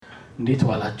እንዴት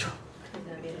ዋላችሁ?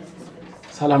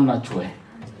 ሰላም ናችሁ ወይ?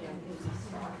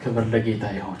 ክብር ለጌታ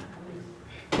ይሁን።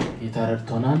 ጌታ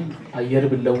ረድቶናል። አየር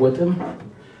ቢለወጥም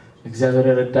እግዚአብሔር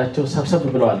ረዳቸው ሰብሰብ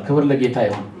ብለዋል። ክብር ለጌታ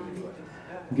ይሁን።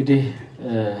 እንግዲህ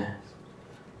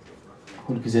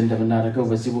ሁልጊዜ እንደምናደርገው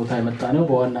በዚህ ቦታ የመጣ ነው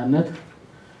በዋናነት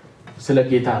ስለ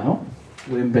ጌታ ነው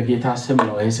ወይም በጌታ ስም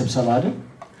ነው ይሄ ስብሰባ አይደል?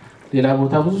 ሌላ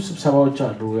ቦታ ብዙ ስብሰባዎች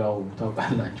አሉ፣ ያው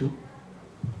ታውቃላችሁ።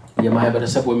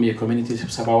 የማህበረሰብ ወይም የኮሚኒቲ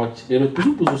ስብሰባዎች፣ ሌሎች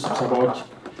ብዙ ስብሰባዎች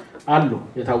አሉ፣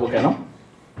 የታወቀ ነው።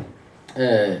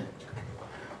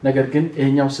 ነገር ግን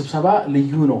ይሄኛው ስብሰባ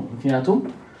ልዩ ነው፣ ምክንያቱም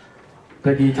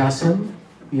በጌታ ስም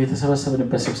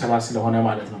የተሰበሰብንበት ስብሰባ ስለሆነ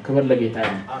ማለት ነው። ክብር ለጌታ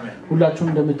ይሁን። ሁላችሁም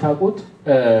እንደምታውቁት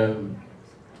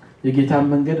የጌታን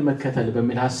መንገድ መከተል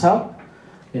በሚል ሐሳብ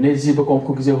እኔ እዚህ በቆምኩ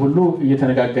ጊዜ ሁሉ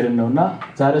እየተነጋገርን ነውና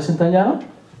ዛሬ ስንተኛ ነው?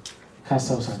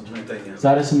 ካሳውሳችሁ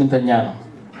ዛሬ 8ኛ ነው።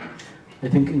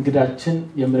 የትንቅ እንግዳችን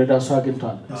የሚረዳ ሰው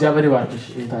አግኝቷል። እግዚአብሔር ይባርክሽ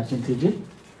እህታችን ትጂ።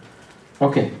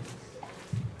 ኦኬ።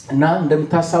 እና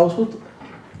እንደምታስታውሱት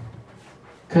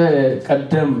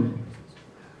ከቀደም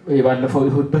ባለፈው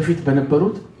ይሁድ በፊት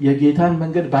በነበሩት የጌታን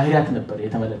መንገድ ባህሪያት ነበር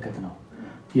የተመለከትነው።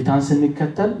 ጌታን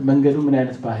ስንከተል መንገዱ ምን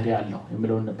አይነት ባህሪ አለው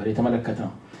የሚለውን ነበር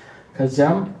የተመለከትነው።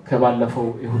 ከዚያም ከባለፈው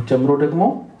ይሁድ ጀምሮ ደግሞ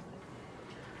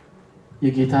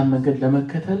የጌታን መንገድ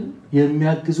ለመከተል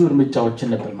የሚያግዙ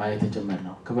እርምጃዎችን ነበር ማየት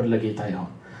የጀመርነው። ክብር ለጌታ ይሁን።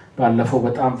 ባለፈው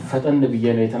በጣም ፈጠን ብዬ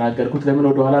ነው የተናገርኩት። ለምን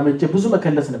ወደ ኋላ መቼ ብዙ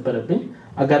መከለስ ነበረብኝ።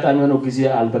 አጋጣሚ ሆኖ ጊዜ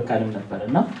አልበቃንም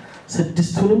ነበርና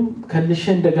 6ቱንም ከልሼ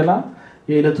እንደገና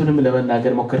የዕለቱንም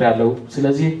ለመናገር ሞክሬያለሁ።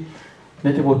 ስለዚህ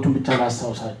ነጥቦቹን ብቻ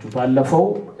ላስታውሳችሁ። ባለፈው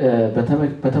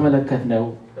በተመለከትነው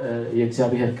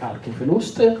የእግዚአብሔር ቃል ክፍል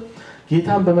ውስጥ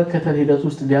ጌታን በመከተል ሂደት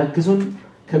ውስጥ ሊያግዙን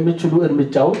ከሚችሉ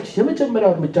እርምጃዎች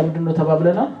የመጀመሪያው እርምጃ ምንድነው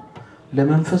ተባብለናል?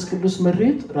 ለመንፈስ ቅዱስ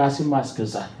ምሪት ራስን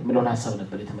ማስገዛት የሚለውን ሐሳብ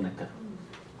ነበር የተመለከተው።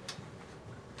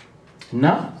 እና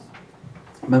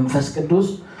መንፈስ ቅዱስ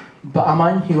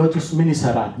በአማኝ ህይወት ውስጥ ምን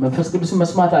ይሰራል? መንፈስ ቅዱስን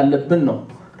መስማት አለብን ነው።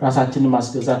 ራሳችንን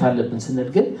ማስገዛት አለብን ስንል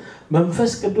ግን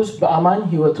መንፈስ ቅዱስ በአማኝ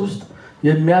ህይወት ውስጥ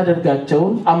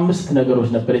የሚያደርጋቸውን 5 ነገሮች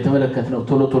ነበር የተመለከትነው።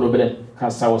 ቶሎ ብለን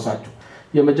ካስታወሳችሁ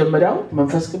የመጀመሪያው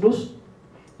መንፈስ ቅዱስ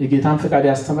የጌታን ፍቃድ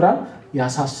ያስተምራል፣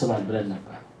 ያሳስባል ብለን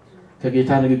ነበር።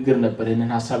 ከጌታ ንግግር ነበር ይህንን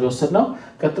ሐሳብ የወሰድነው።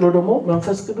 ቀጥሎ ደግሞ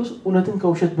መንፈስ ቅዱስ እውነትን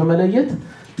ከውሸት በመለየት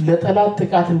ለጠላት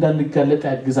ጥቃት እንዳንጋለጥ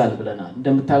ያግዛል ብለናል።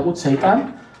 እንደምታውቁት ሰይጣን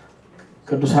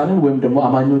ቅዱሳንን ወይም ደግሞ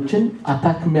አማኞችን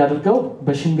አታክ የሚያደርገው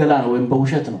በሽንገላ ነው ወይም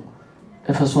በውሸት ነው።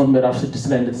 ኤፌሶን ምዕራፍ 6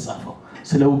 ላይ እንደተጻፈው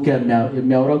ስለ ውጊያ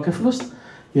የሚያወራው ክፍል ውስጥ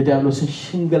የዲያብሎስን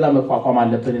ሽንገላ መቋቋም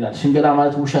አለብን ይላል። ሽንገላ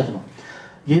ማለት ውሸት ነው።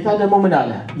 ጌታ ደግሞ ምን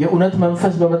አለ? የእውነት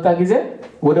መንፈስ በመጣ ጊዜ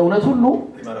ወደ እውነት ሁሉ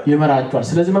ይመራቸዋል።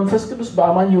 ስለዚህ መንፈስ ቅዱስ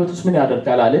በአማኝ ህይወት ውስጥ ምን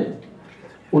ያደርጋል አለ?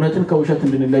 እውነትን ከውሸት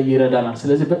እንድንለይ ይረዳናል።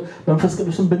 ስለዚህ መንፈስ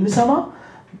ቅዱስን ብንሰማ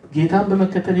ጌታን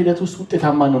በመከተል ሂደት ውስጥ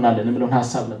ውጤታማ እንሆናለን የሚለውን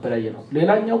ሐሳብ ነበር ያየነው።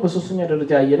 ሌላኛው በሶስተኛ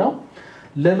ደረጃ ያየነው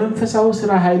ለመንፈሳዊ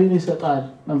ስራ ኃይልን ይሰጣል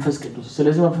መንፈስ ቅዱስ።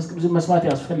 ስለዚህ መንፈስ ቅዱስን መስማት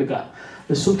ያስፈልጋል።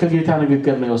 እሱን ከጌታ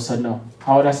ንግግር ነው የወሰድነው።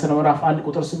 ሐዋርያት ሥራ ምዕራፍ 1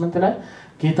 ቁጥር 8 ላይ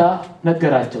ጌታ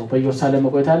ነገራቸው በኢየሩሳሌም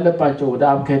መቆየት አለባቸው፣ ወደ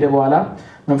አብ ከሄደ በኋላ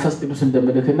መንፈስ ቅዱስ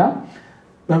እንደሚልክና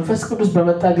መንፈስ ቅዱስ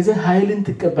በመጣ ጊዜ ኃይልን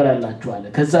ትቀበላላችሁ አለ።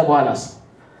 ከዛ በኋላስ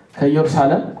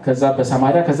ከኢየሩሳሌም ከዛ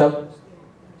በሰማርያ ከዛ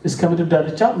እስከ ምድር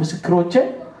ዳርቻ ምስክሮቼ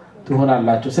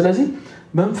ትሆናላችሁ። ስለዚህ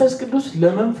መንፈስ ቅዱስ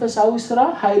ለመንፈሳዊ ስራ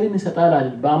ኃይልን ይሰጣል አለ።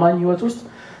 በአማኝ ህይወት ውስጥ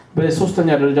በሶስተኛ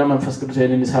ደረጃ መንፈስ ቅዱስ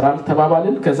ኃይልን ይሰራል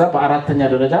ተባባልን። ከዛ በአራተኛ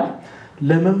ደረጃ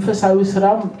ለመንፈሳዊ ስራ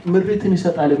ምሪትን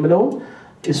ይሰጣል የሚለው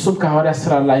እሱም ከሐዋርያት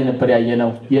ሥራ ላይ ነበር ያየነው።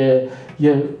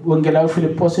 የወንጌላዊ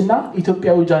ፊልጶስና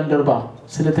ኢትዮጵያዊ ጃንደረባ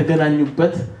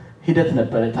ስለተገናኙበት ሂደት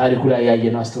ነበር ታሪኩ ላይ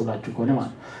ያየነው። አስተውላችሁ ከሆነ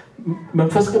ማለት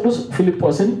መንፈስ ቅዱስ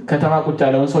ፊልጶስን ከተማ ቁጭ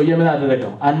ያለውን ሰውዬ ምን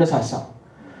አደረገው? አነሳሳው።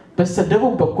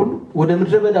 በስተደቡብ በኩል ወደ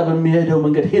ምድረ በዳ በሚሄደው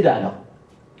መንገድ ሄድ አለው።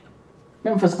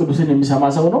 መንፈስ ቅዱስን የሚሰማ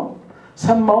ሰው ነው።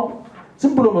 ሰማው።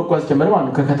 ዝም ብሎ መጓዝ ጀመረ ማለት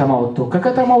ነው።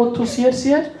 ከከተማ ወጥቶ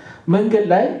ሲሄድ መንገድ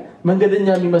ላይ መንገደኛ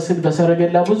የሚመስል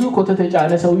በሰረገላ ብዙ ኮተት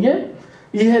የጫነ ሰውዬ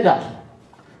ይሄዳል።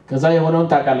 ከዛ የሆነውን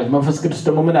ታውቃለች። መንፈስ ቅዱስ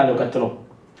ደግሞ ምን አለው? ቀጥሎ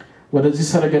ወደዚህ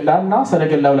ሰረገላና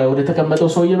ሰረገላው ላይ ወደ ተቀመጠው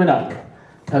ሰውዬ ምን አለ?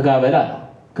 ጠጋ በል አለው።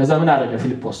 ከዛ ምን አደረገ?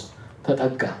 ፊልጶስ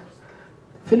ተጠጋ።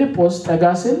 ፊልጶስ ጠጋ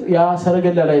ሲል ያ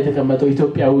ሰረገላ ላይ የተቀመጠው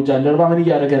ኢትዮጵያዊ ጃንደረባ ምን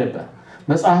እያደረገ ነበር?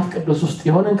 መጽሐፍ ቅዱስ ውስጥ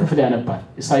የሆነን ክፍል ያነባል።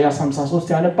 ኢሳይያስ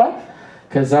 53 ያነባል።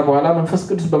 ከዛ በኋላ መንፈስ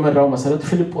ቅዱስ በመራው መሰረት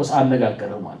ፊልጶስ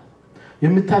አነጋገረው ማለት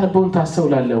የምታነበውን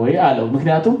ታስተውላለህ ወይ አለው።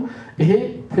 ምክንያቱም ይሄ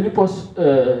ፊልጶስ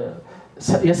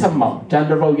የሰማው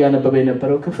ጃንደረባው ያነበበ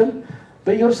የነበረው ክፍል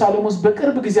በኢየሩሳሌም ውስጥ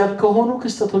በቅርብ ጊዜያት ከሆኑ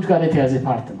ክስተቶች ጋር የተያዘ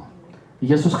ፓርት ነው።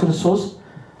 ኢየሱስ ክርስቶስ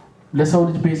ለሰው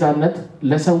ልጅ ቤዛነት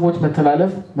ለሰዎች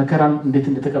መተላለፍ መከራን እንዴት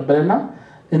እንደተቀበለና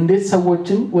እንዴት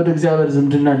ሰዎችን ወደ እግዚአብሔር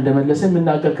ዝምድና እንደመለሰ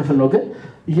የሚናገር ክፍል ነው። ግን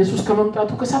ኢየሱስ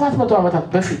ከመምጣቱ ከ700 ዓመታት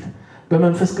በፊት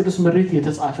በመንፈስ ቅዱስ ምሪት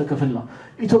የተጻፈ ክፍል ነው።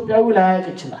 ኢትዮጵያዊ ላያውቅ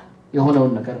ይችላል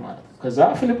የሆነውን ነገር ማለት ነው። ከዛ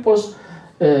ፊልጶስ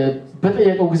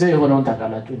በጠየቀው ጊዜ የሆነውን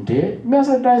ታውቃላችሁ እንዴ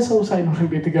የሚያስረዳኝ ሰው ሳይኖር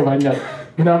እንዴት ይገባኛል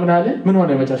ምናምን አለ። ምን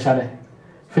ሆነ መጨረሻ ላይ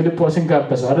ፊልጶስን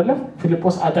ጋበዘው አይደለም።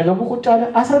 ፊልጶስ አጠገቡ ቁጭ አለ፣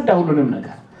 አስረዳ ሁሉንም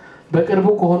ነገር በቅርቡ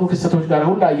ከሆኑ ክስተቶች ጋር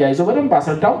ሁሉ አያይዘው በደንብ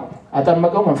አስረዳው፣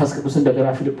 አጠመቀው። መንፈስ ቅዱስ እንደገና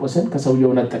ፊልጶስን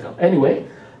ከሰውየው ነጠቀው። ኤኒዌይ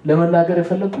ለመናገር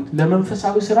የፈለኩት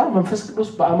ለመንፈሳዊ ስራ መንፈስ ቅዱስ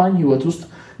በአማኝ ህይወት ውስጥ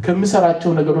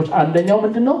ከሚሰራቸው ነገሮች አንደኛው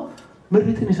ምንድነው?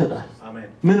 ምሪትን ይሰጣል።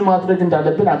 ምን ማድረግ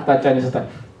እንዳለብን አቅጣጫን ይሰጣል።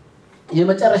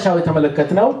 የመጨረሻው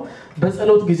የተመለከትነው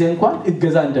በጸሎት ጊዜ እንኳን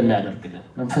እገዛ እንደሚያደርግልን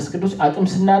መንፈስ ቅዱስ አቅም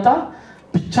ስናጣ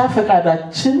ብቻ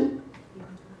ፈቃዳችን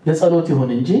ለጸሎት ይሁን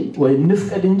እንጂ ወይ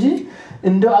ንፍቀድ እንጂ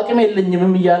እንደው አቅም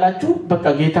የለኝም እያላችሁ በቃ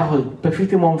ጌታ ሆይ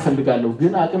በፊት መሆን ፈልጋለሁ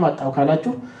ግን አቅም አጣው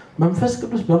ካላችሁ መንፈስ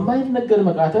ቅዱስ በማይነገር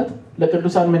መቃተት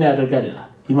ለቅዱሳን ምን ያደርጋል ይላል?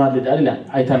 ይማልዳል ይላል።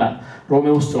 አይተናል ሮሜ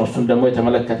ውስጥ ነው እሱን ደግሞ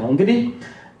የተመለከተው። እንግዲህ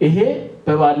ይሄ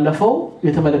በባለፈው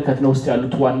የተመለከትነው ውስጥ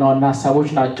ያሉት ዋና ዋና ሐሳቦች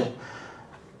ናቸው።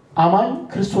 አማኝ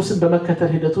ክርስቶስን በመከተል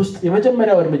ሂደት ውስጥ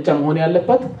የመጀመሪያው እርምጃ መሆን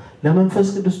ያለበት ለመንፈስ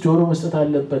ቅዱስ ጆሮ መስጠት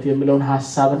አለበት የሚለውን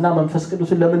ሐሳብና መንፈስ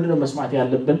ቅዱስን ለምንድነው መስማት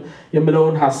ያለብን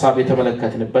የሚለውን ሐሳብ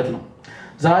የተመለከትንበት ነው።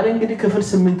 ዛሬ እንግዲህ ክፍል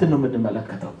 8 ነው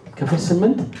የምንመለከተው። ክፍል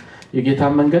 8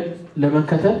 የጌታን መንገድ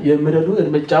ለመከተል የሚረዱ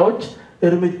እርምጃዎች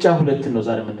እርምጃ 2 ነው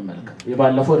ዛሬ የምንመለከተው።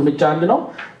 የባለፈው እርምጃ 1 ነው።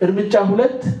 እርምጃ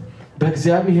 2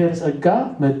 በእግዚአብሔር ጸጋ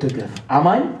መደገፍ።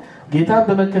 አማኝ ጌታን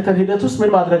በመከተል ሂደት ውስጥ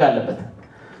ምን ማድረግ አለበት?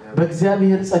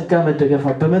 በእግዚአብሔር ጸጋ መደገፍ፣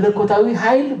 በመለኮታዊ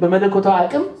ኃይል በመለኮታዊ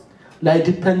አቅም ላይ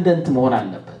ዲፔንደንት መሆን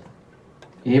አለበት።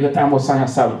 ይሄ በጣም ወሳኝ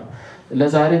ሐሳብ ነው።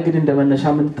 ለዛሬ እንግዲህ እንደመነሻ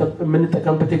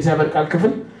የምንጠቀምበት የእግዚአብሔር ቃል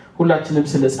ክፍል ሁላችንም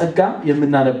ስለ ጸጋ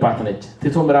የምናነባት ነች።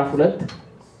 ቲቶ ምዕራፍ 2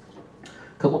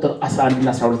 ከቁጥር 11 እና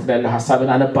 12 ላይ ያለው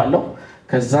ሐሳብን አነባለሁ፣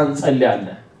 ከዛ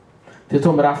እንጸልያለን። ቲቶ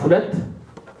ምዕራፍ 2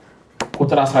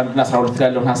 ቁጥር 11 እና 12 ላይ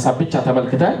ያለው ሐሳብ ብቻ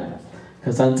ተመልክተን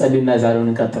ከዛ እንጸልይና ዛሬውን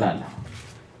እንቀጥላለን።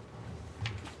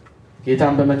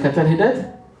 ጌታን በመከተል ሂደት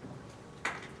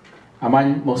አማኝ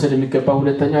መውሰድ የሚገባው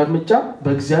ሁለተኛው እርምጃ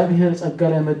በእግዚአብሔር ጸጋ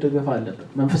ላይ መደገፍ አለበት።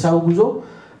 መንፈሳዊ ጉዞ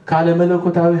ካለ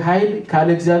መለኮታዊ ኃይል ካለ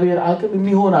እግዚአብሔር አቅም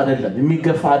የሚሆን አይደለም፣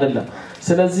 የሚገፋ አይደለም።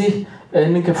 ስለዚህ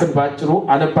እንን ክፍል ባጭሩ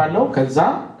አነባለሁ፣ ከዛ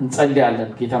እንጸልያለን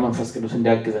ጌታ መንፈስ ቅዱስ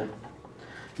እንዲያግዘን።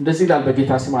 እንደዚህ ይላል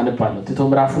በጌታ ስም አነባለሁ። ቲቶ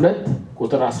ምዕራፍ 2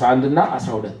 ቁጥር 11 እና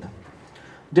 12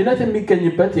 ድነት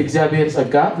የሚገኝበት የእግዚአብሔር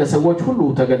ጸጋ ለሰዎች ሁሉ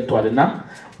ተገልጧልና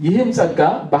ይህም ጸጋ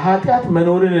በኀጢአት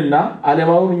መኖርንና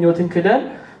ዓለማዊ ምኞትን ክደን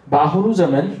በአሁኑ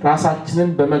ዘመን ራሳችንን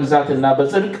በመግዛትና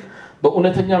በጽድቅ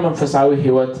በእውነተኛ መንፈሳዊ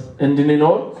ህይወት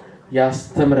እንድንኖር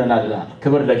ያስተምረናል።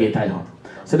 ክብር ለጌታ ይሁን።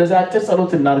 ስለዚህ አጭር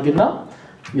ጸሎት እናርግና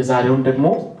የዛሬውን ደግሞ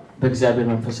በእግዚአብሔር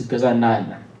መንፈስ ይገዛ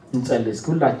እናያለን። እንጸልይ።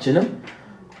 ሁላችንም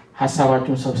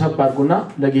ሐሳባችሁን ሰብሰብ አድርጉና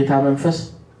ለጌታ መንፈስ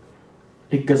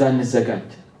ይገዛ እንዘጋጅ።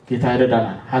 ጌታ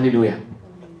ይረዳናል። ሃሌሉያ።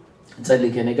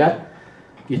 እንጸልይ ከኔ ጋር።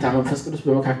 ጌታ መንፈስ ቅዱስ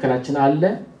በመካከላችን አለ፣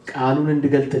 ቃሉን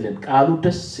እንድገልጥልን፣ ቃሉ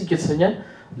ደስ ይሰኛል፣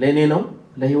 ለኔ ነው፣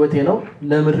 ለህይወቴ ነው፣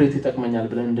 ለምድሬት ይጠቅመኛል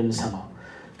ብለን እንድንሰማው።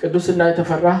 ቅዱስና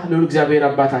የተፈራህ ልዑል እግዚአብሔር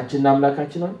አባታችንና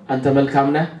አምላካችን ሆይ አንተ መልካም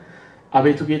ነህ።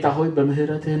 አቤቱ ጌታ ሆይ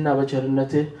በምህረትህና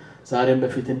በቸርነትህ ዛሬም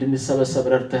በፊት እንድንሰበሰብ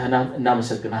ረድተህናል፣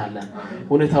 እናመሰግንሃለን።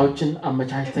 ሁኔታዎችን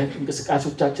አመቻችተህ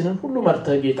እንቅስቃሴዎቻችንን ሁሉ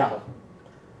መርተህ ጌታ ሆይ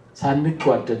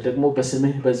ሳንጓደል ደግሞ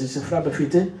በስምህ በዚህ ስፍራ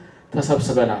በፊትህ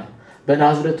ተሰብስበናል።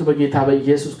 በናዝሬቱ በጌታ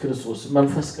በኢየሱስ ክርስቶስ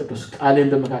መንፈስ ቅዱስ ቃልን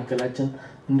በመካከላችን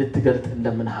እንድትገልጥ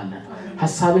እንደምንሃለን።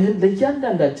 ሐሳብህን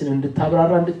ለእያንዳንዳችን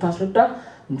እንድታብራራ እንድታስረዳ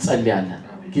እንጸልያለን።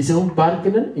 ጊዜውን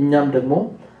ባርክልን። እኛም ደግሞ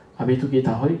አቤቱ ጌታ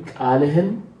ሆይ ቃልህን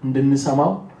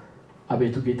እንድንሰማው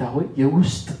አቤቱ ጌታ ሆይ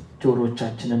የውስጥ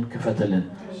ጆሮቻችንን ክፈትልን።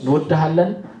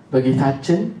 እንወድሃለን።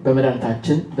 በጌታችን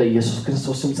በመድኃኒታችን በኢየሱስ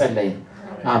ክርስቶስ ስም ጸለይን።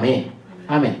 አሜን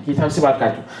አሜን። ጌታ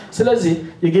ይባርካችሁ። ስለዚህ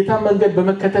የጌታን መንገድ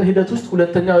በመከተል ሂደት ውስጥ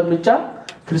ሁለተኛው እርምጃ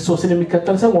ክርስቶስን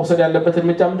የሚከተል ሰው መውሰድ ያለበት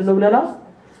እርምጃ ምንድነው ብለናል?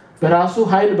 በራሱ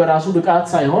ኃይል በራሱ ብቃት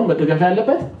ሳይሆን መደገፍ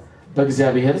ያለበት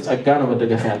በእግዚአብሔር ጸጋ ነው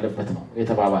መደገፍ ያለበት ነው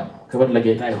የተባባለው። ክብር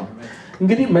ለጌታ ይሁን።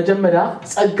 እንግዲህ መጀመሪያ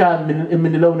ጸጋ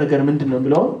የምንለው ነገር ምንድነው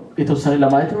ብለው የተወሰነ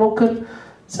ለማየት ሞክር።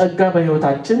 ጸጋ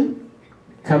በህይወታችን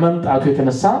ከመምጣቱ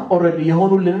የተነሳ ኦሬዲ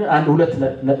የሆኑልን አንድ ሁለት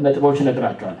ነጥቦች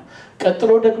ነግራቸዋለሁ።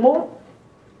 ቀጥሎ ደግሞ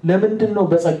ለምንድነው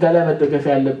በጸጋ ላይ መደገፍ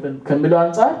ያለብን ከሚለው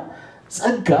አንፃር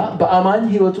ጸጋ በአማኝ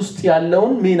ህይወት ውስጥ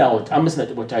ያለውን ሚናዎች 5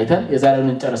 ነጥቦች አይተን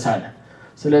የዛሬውን እንጨርሳለን።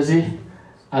 ስለዚህ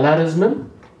አላረዝምም።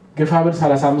 ግፋብል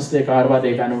 35 ደቂቃ 40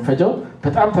 ደቂቃ ነው ፈጀው።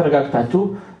 በጣም ተረጋግታችሁ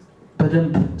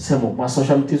በደንብ ስሙ። ማስታወሻ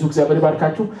የምትይዙ እግዚአብሔር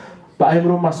ይባርካችሁ።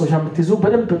 በአይምሮ ማስታወሻ የምትይዙ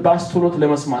በደንብ በአስተውሎት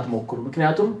ለመስማት ሞክሩ።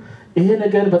 ምክንያቱም ይሄ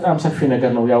ነገር በጣም ሰፊ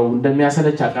ነገር ነው። ያው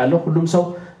እንደሚያሰለች አውቃለሁ። ሁሉም ሰው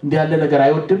እንዲህ ያለ ነገር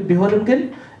አይወድም። ቢሆንም ግን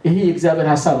ይሄ የእግዚአብሔር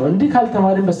ሐሳብ ነው። እንዲህ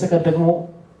ካልተማርን በስተቀር ደግሞ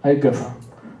አይገፋም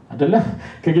አይደለ?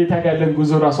 ከጌታ ጋር ያለን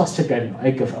ጉዞ ራሱ አስቸጋሪ ነው፣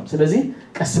 አይገፋም። ስለዚህ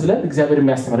ቀስ ብለን እግዚአብሔር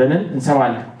የሚያስተምረንን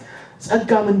እንሰማለን።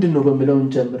 ጸጋ ምንድነው በሚለው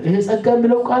እንጀምር። ይሄ ጸጋ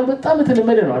የሚለው ቃል በጣም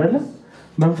የተለመደ ነው አይደለ?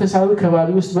 መንፈሳዊ ከባቢ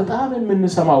ውስጥ በጣም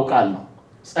የምንሰማው ቃል ነው።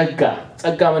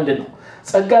 ጸጋ ምንድነው?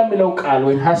 ጸጋ የሚለው ቃል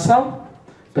ወይም ሐሳብ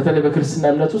በተለይ በክርስትና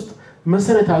እምነት ውስጥ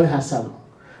መሰረታዊ ሐሳብ ነው።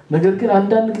 ነገር ግን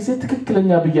አንዳንድ ጊዜ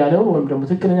ትክክለኛ ብያለው ወይም ደግሞ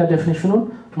ትክክለኛ ዴፊኒሽኑን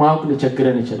ማወቅ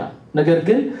ሊቸግረን ይችላል። ነገር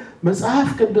ግን መጽሐፍ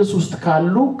ቅዱስ ውስጥ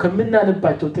ካሉ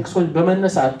ከምናነባቸው ጥቅሶች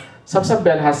በመነሳት ሰብሰብ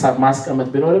ያለ ሐሳብ ማስቀመጥ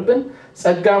ቢኖርብን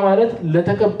ጸጋ ማለት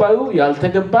ለተቀባዩ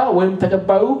ያልተገባ ወይም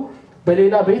ተቀባዩ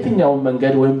በሌላ በየትኛው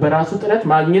መንገድ ወይም በራሱ ጥረት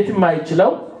ማግኘት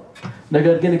የማይችለው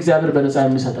ነገር ግን እግዚአብሔር በነፃ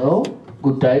የሚሰጠው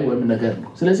ጉዳይ ወይም ነገር ነው።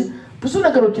 ስለዚህ ብዙ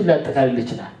ነገሮችን ሊያጠቃልል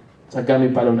ይችላል ጸጋ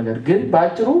የሚባለው ነገር። ግን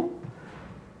በአጭሩ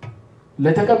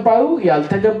ለተቀባዩ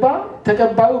ያልተገባ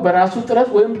ተቀባዩ በራሱ ጥረት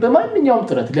ወይም በማንኛውም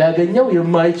ጥረት ሊያገኘው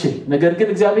የማይችል ነገር ግን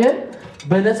እግዚአብሔር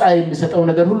በነፃ የሚሰጠው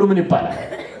ነገር ሁሉ ምን ይባላል?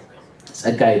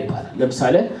 ጸጋ ይባላል።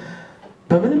 ለምሳሌ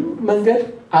በምንም መንገድ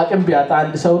አቅም ቢያጣ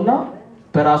አንድ ሰውና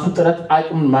በራሱ ጥረት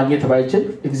አቅም ማግኘት ባይችል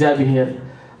እግዚአብሔር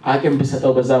አቅም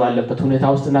ቢሰጠው በዛ ባለበት ሁኔታ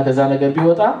ውስጥና ከዛ ነገር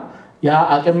ቢወጣ ያ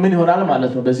አቅም ምን ይሆናል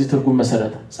ማለት ነው? በዚህ ትርጉም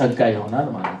መሰረት ጸጋ ይሆናል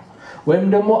ማለት ነው። ወይም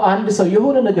ደግሞ አንድ ሰው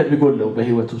የሆነ ነገር ቢጎለው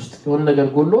በህይወት ውስጥ የሆነ ነገር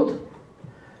ጎሎት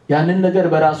ያንን ነገር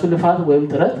በራሱ ልፋት ወይም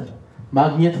ጥረት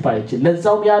ማግኘት ባይችል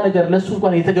ለዛውም ያ ነገር ለሱ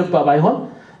እንኳን የተገባ ባይሆን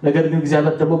ነገር ግን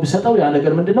እግዚአብሔር ደግሞ ቢሰጠው ያ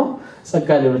ነገር ምንድነው? ጸጋ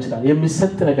ሊሆን ይችላል።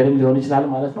 የሚሰጥ ነገርም ሊሆን ይችላል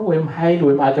ማለት ነው። ወይም ኃይል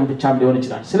ወይም አቅም ብቻም ሊሆን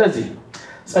ይችላል። ስለዚህ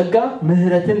ጸጋ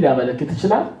ምህረትን ሊያመለክት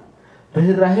ይችላል፣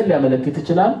 ርህራሄን ሊያመለክት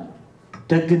ይችላል፣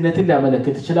 ደግነትን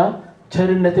ሊያመለክት ይችላል፣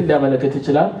 ቸርነትን ሊያመለክት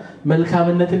ይችላል፣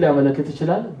 መልካምነትን ሊያመለክት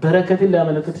ይችላል፣ በረከትን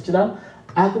ሊያመለክት ይችላል፣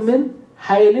 አቅምን፣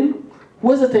 ኃይልን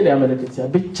ወዘተ ሊያመለክት ይችላል።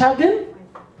 ብቻ ግን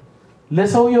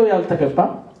ለሰውየው ያልተገባ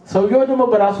ሰውየው ደግሞ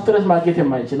በራሱ ጥረት ማግኘት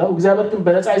የማይችለው እግዚአብሔር ግን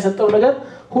በነፃ የሰጠው ነገር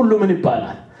ሁሉ ምን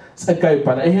ይባላል? ጸጋ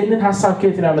ይባላል። ይሄንን ሐሳብ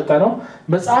ከየት ያመጣነው?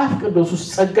 መጽሐፍ ቅዱስ ውስጥ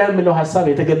ጸጋ የሚለው ሐሳብ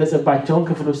የተገለጸባቸውን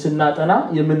ክፍሎች ስናጠና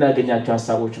የምናገኛቸው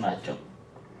ሐሳቦች ናቸው።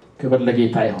 ክብር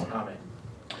ለጌታ ይሁን። አሜን።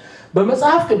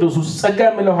 በመጽሐፍ ቅዱስ ውስጥ ጸጋ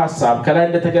የሚለው ሐሳብ ከላይ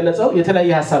እንደተገለጸው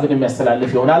የተለያየ ሐሳብን የሚያስተላልፍ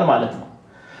ይሆናል ማለት ነው።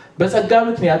 በጸጋ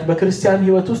ምክንያት በክርስቲያን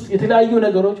ህይወት ውስጥ የተለያዩ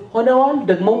ነገሮች ሆነዋል፣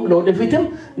 ደግሞ ለወደፊትም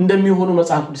እንደሚሆኑ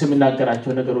መጽሐፍ ቅዱስ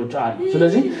የሚናገራቸው ነገሮች አሉ።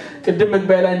 ስለዚህ ቅድም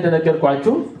መግቢያ ላይ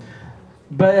እንደነገርኳችሁ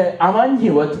በአማኝ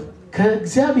ህይወት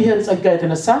ከእግዚአብሔር ጸጋ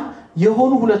የተነሳ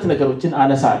የሆኑ ሁለት ነገሮችን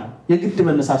አነሳለሁ የግድ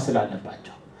መነሳት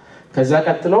ስላለባቸው። ከዛ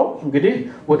ቀጥሎ እንግዲህ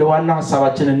ወደ ዋና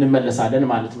ሐሳባችን እንመለሳለን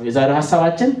ማለት ነው። የዛሬው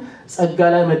ሐሳባችን ጸጋ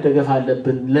ላይ መደገፍ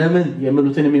አለብን ለምን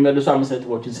የሚሉትን የሚመልሱ አምስት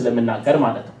ነጥቦችን ስለምናገር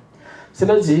ማለት ነው።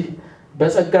 ስለዚህ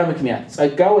በጸጋ ምክንያት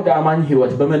ጸጋ ወደ አማኝ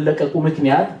ህይወት በመለቀቁ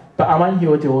ምክንያት በአማኝ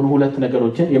ህይወት የሆኑ ሁለት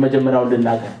ነገሮችን የመጀመሪያው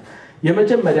ልናገር።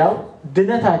 የመጀመሪያው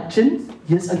ድነታችን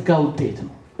የጸጋ ውጤት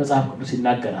ነው። መጽሐፍ ቅዱስ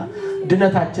ይናገራል።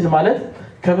 ድነታችን ማለት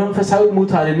ከመንፈሳዊ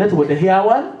ሙታንነት ወደ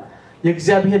ሕያዋን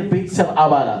የእግዚአብሔር ቤተሰብ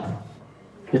አባላት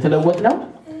የተለወጥነው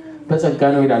በጸጋ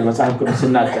ነው ይላል መጽሐፍ ቅዱስ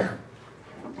ይናገራል።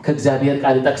 ከእግዚአብሔር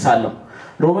ቃል ይጠቅሳለሁ።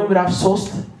 ሮሜ ምዕራፍ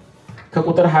 3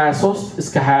 ከቁጥር 23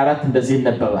 እስከ 24 እንደዚህ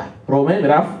ይነበባል። ሮሜ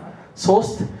ምዕራፍ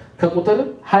 3 ከቁጥር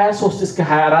 23 እስከ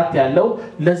 24 ያለው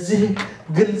ለዚህ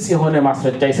ግልጽ የሆነ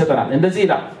ማስረጃ ይሰጠናል። እንደዚህ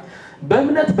ይላል፣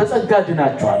 በእምነት በጸጋ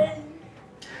ድናችኋል፣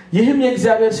 ይህም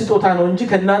የእግዚአብሔር ስጦታ ነው እንጂ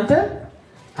ከናንተ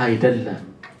አይደለም፣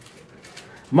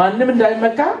 ማንም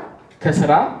እንዳይመካ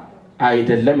ከሥራ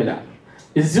አይደለም ይላል።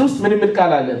 እዚህ ውስጥ ምን የሚል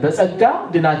ቃል አለ? በጸጋ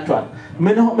ድናችኋል።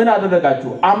 ምን አደረጋችሁ?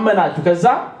 አመናችሁ። ከዛ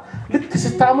ልክ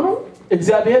ስታምኑ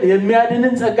እግዚአብሔር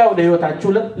የሚያድንን ጸጋ ወደ ህይወታችሁ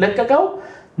ለቀቀው።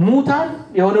 ሙታን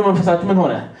የሆነ መንፈሳችሁ ምን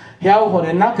ሆነ? ያው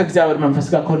ሆነና ከእግዚአብሔር መንፈስ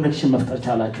ጋር ኮኔክሽን መፍጠር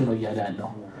ቻላችሁ ነው እያለ ያለው።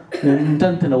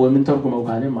 እንተንት ነው ወይም ተርጉመው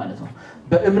ካለ ማለት ነው።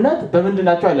 በእምነት በምንድን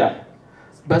ናችሁ ይላል?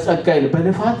 በጸጋ ይላል።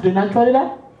 በልፋት ድናችኋል ይላል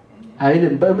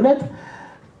አይልም። በእምነት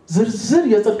ዝርዝር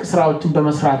የጽድቅ ስራዎችን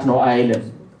በመስራት ነው አይልም።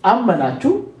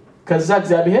 አመናችሁ፣ ከዛ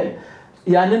እግዚአብሔር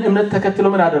ያንን እምነት ተከትሎ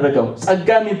ምን አደረገው? ጸጋ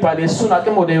የሚባል የሱን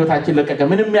አቅም ወደ ህይወታችን ለቀቀ።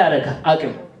 ምንም ያረጋ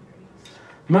አቅም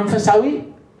መንፈሳዊ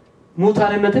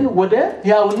ሙታንነትን ወደ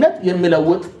ሕያውነት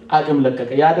የሚለውጥ አቅም ለቀቀ።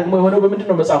 ያ ደግሞ የሆነው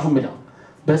በምንድነው? መጽሐፉ የሚለው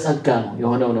በጸጋ ነው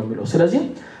የሆነው ነው የሚለው። ስለዚህ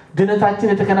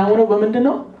ድነታችን የተከናወነው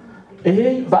በምንድነው? ይሄ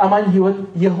በአማኝ ህይወት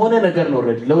የሆነ ነገር ነው።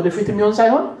 ረድ ለወደፊት የሚሆን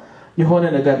ሳይሆን የሆነ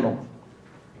ነገር ነው።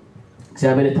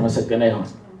 እግዚአብሔር የተመሰገነ ይሁን።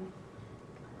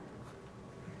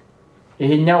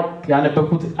 ይሄኛው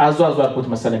ያነበብኩት አዟዟርኩት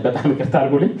መሰለኝ፣ በጣም ይቅርታ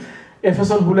አድርጉልኝ።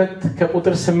 ኤፌሶን 2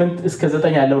 ከቁጥር 8 እስከ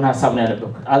 9 ያለውን ሐሳብ ነው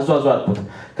ያነበብኩት። አዟዟርኩት።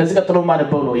 ከዚህ ቀጥሎ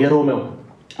ማነበው ነው የሮሜው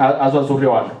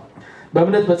አዟዙሬዋለሁ።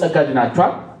 በእምነት በጸጋ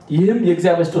ድናችኋል፣ ይህም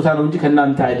የእግዚአብሔር ስጦታ ነው እንጂ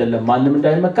ከናንተ አይደለም፣ ማንም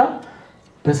እንዳይመካ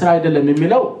በሥራ አይደለም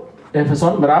የሚለው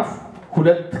ኤፌሶን ምዕራፍ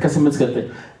 2 ከ8 እስከ 9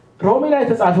 ሮሜ ላይ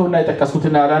የተጻፈውና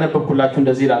የተጠቀሱትና ያላነበብኩላችሁ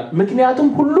እንደዚህ ይላል ምክንያቱም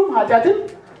ሁሉም ኀጢአትን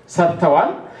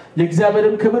ሰርተዋል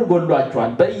የእግዚአብሔርን ክብር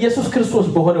ጎድሏቸዋል በኢየሱስ ክርስቶስ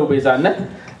በሆነው ቤዛነት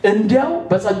እንዲያው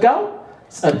በጸጋው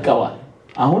ጸድቀዋል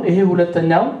አሁን ይሄ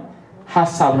ሁለተኛው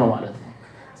ሐሳብ ነው ማለት ነው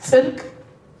ጽድቅ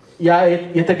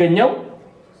የተገኘው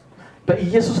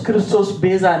በኢየሱስ ክርስቶስ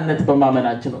ቤዛነት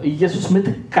በማመናችን ነው ኢየሱስ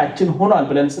ምትካችን ሆኗል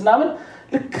ብለን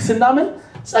ስናምን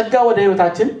ጸጋ ወደ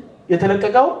ህይወታችን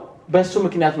የተለቀቀው በሱ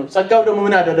ምክንያት ነው ጸጋው ደግሞ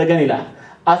ምን አደረገን ይላል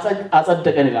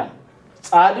አጸደቀን ይላል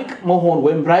ጻድቅ መሆን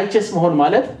ወይም ራይቸስ መሆን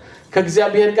ማለት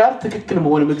ከእግዚአብሔር ጋር ትክክል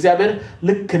መሆን እግዚአብሔር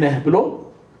ልክ ነህ ብሎ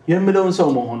የሚለውን ሰው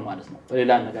መሆን ማለት ነው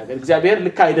በሌላ አነጋገር እግዚአብሔር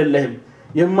ልክ አይደለህም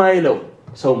የማይለው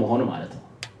ሰው መሆን ማለት ነው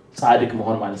ጻድቅ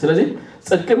መሆን ማለት ስለዚህ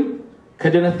ጽድቅም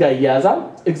ከድነት ጋር ያያዛል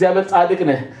እግዚአብሔር ጻድቅ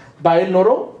ነህ ባይል ኖሮ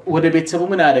ወደ ቤተሰቡ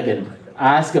ምን ያደርገንም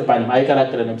አያስገባንም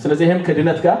አይቀላቅለንም ስለዚህ ይሄም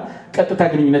ከድነት ጋር ቀጥታ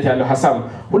ግንኙነት ያለው ሐሳብ ነው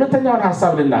ሁለተኛውን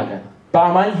ሐሳብ ልናገር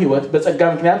በአማኝ ህይወት በጸጋ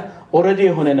ምክንያት ኦሬዲ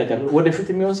የሆነ ነገር ወደፊት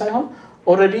የሚሆን ሳይሆን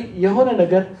ኦሬዲ የሆነ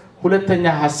ነገር ሁለተኛ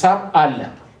ሐሳብ አለ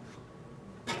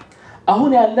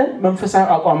አሁን ያለን መንፈሳዊ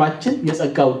አቋማችን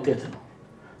የጸጋ ውጤት ነው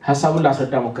ሐሳቡን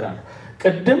ላስረዳ ሞክራለሁ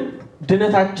ቀደም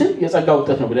ድነታችን የጸጋ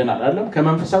ውጤት ነው ብለናል አይደል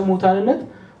ከመንፈሳዊ ሙታንነት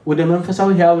ወደ መንፈሳዊ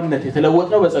ህያውነት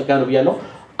የተለወጠው በጸጋ ነው ብያለሁ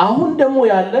አሁን ደግሞ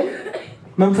ያለን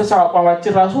መንፈሳዊ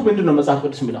አቋማችን ራሱ ምንድነው መጽሐፍ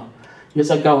ቅዱስ የሚለው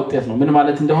የጸጋ ውጤት ነው ምን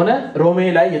ማለት እንደሆነ ሮሜ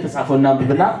ላይ የተጻፈውና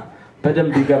ብብና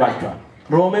በደንብ ይገባቸዋል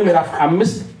ሮሜ ምዕራፍ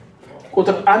 5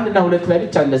 ቁጥር 1 እና 2 ላይ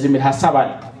ብቻ እንደዚህ የሚል ሐሳብ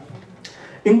አለ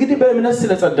እንግዲህ በእምነት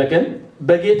ስለጸደቀን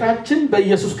በጌታችን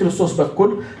በኢየሱስ ክርስቶስ በኩል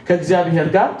ከእግዚአብሔር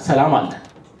ጋር ሰላም አለ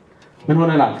ምን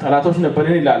ሆነናል ጠላቶች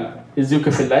ነበርን ይላል እዚሁ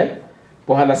ክፍል ላይ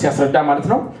በኋላ ሲያስረዳ ማለት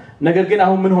ነው ነገር ግን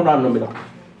አሁን ምን ሆኗል ነው የሚለው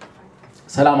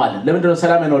ሰላም አለ ለምን ነው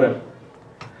ሰላም የኖረን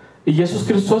ኢየሱስ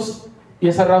ክርስቶስ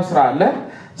የሰራው ስራ አለ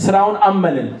ስራውን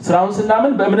አመንን ስራውን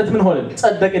ስናምን በእምነት ምን ሆነን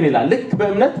ጸደቅን ይላል ልክ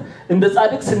በእምነት እንደ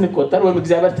ጻድቅ ስንቆጠር ወይም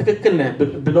እግዚአብሔር ትክክል ነህ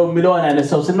ብሎ ሚለውን አይነት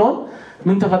ሰው ስንሆን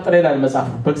ምን ተፈጠረ ይላል መጽሐፍ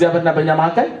በእግዚአብሔርና በእኛ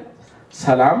መካከል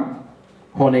ሰላም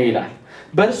ሆነ ይላል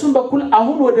በእርሱም በኩል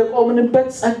አሁን ወደ ቆምንበት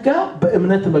ጸጋ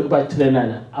በእምነት መግባት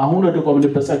ችለናል አሁን ወደ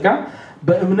ቆምንበት ጸጋ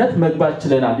በእምነት መግባት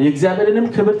ችለናል የእግዚአብሔርንም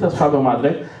ክብር ተስፋ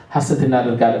በማድረግ ሐሰት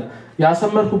እናደርጋለን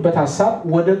ያሰመርኩበት ሐሳብ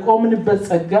ወደ ቆምንበት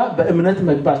ጸጋ በእምነት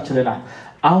መግባት ችለናል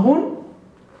አሁን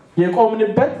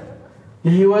የቆምንበት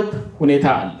የህይወት ሁኔታ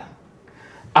አለ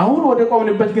አሁን ወደ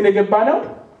ቆምንበት ግን የገባነው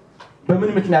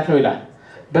በምን ምክንያት ነው ይላል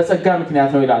በጸጋ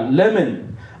ምክንያት ነው ይላል ለምን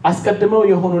አስቀድመው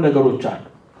የሆኑ ነገሮች አሉ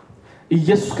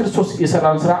ኢየሱስ ክርስቶስ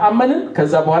የሰራውን ስራ አመንን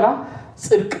ከዛ በኋላ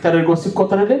ጽድቅ ተደርጎ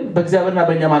ሲቆጠርልን በእግዚአብሔርና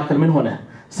በእኛ መካከል ምን ሆነ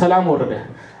ሰላም ወረደ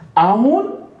አሁን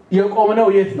የቆምነው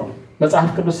የት ነው መጽሐፍ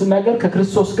ቅዱስ ሲናገር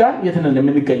ከክርስቶስ ጋር የት ነን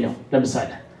የምንገኘው ለምሳሌ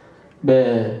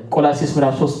በቆላስይስ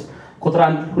ምዕራፍ 3 ቁጥር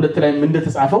 1-2 ላይ ምን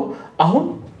እንደተጻፈው አሁን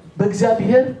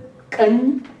በእግዚአብሔር ቀኝ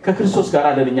ከክርስቶስ ጋር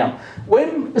አለንኛም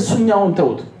ወይም እሱኛውን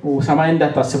ተውት ሰማይ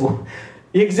እንዳታስቡ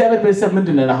የእግዚአብሔር ቤተሰብ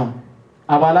ምንድነው አሁን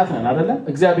አባላት ነን አይደል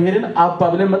እግዚአብሔርን አባ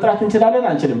ብለን መጥራት እንችላለን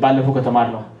አንችልም ባለፈው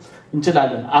ከተማርነው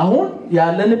እንችላለን አሁን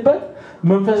ያለንበት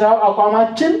መንፈሳዊ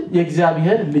አቋማችን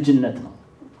የእግዚአብሔር ልጅነት ነው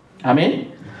አሜን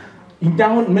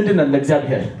እንታሁን ምንድነው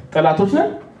ለእግዚአብሔር ጠላቶች ነን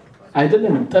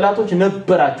አይደለም ጠላቶች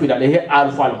ነበራችሁ ይላል ይሄ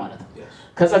አልፏል ማለት ነው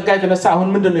ከጸጋ የተነሳ አሁን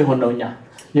ምንድነው የሆነው እኛ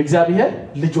የእግዚአብሔር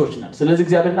ልጆች ነን ስለዚህ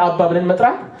እግዚአብሔርን አባ ብለን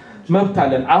መጥራት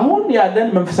መብታለን አሁን ያለን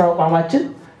መንፈሳዊ አቋማችን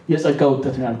የጸጋ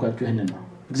ውጤት ነው ያልኳችሁ ይሄንን ነው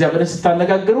እግዚአብሔርን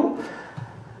ስታነጋግሩ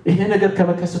ይሄ ነገር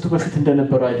ከመከሰቱ በፊት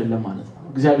እንደነበረው አይደለም ማለት ነው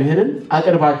እግዚአብሔርን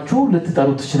አቅርባችሁ ልትጠሩ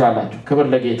ትችላላችሁ ክብር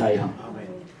ለጌታ ይሁን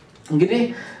እንግዲህ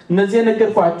እነዚህ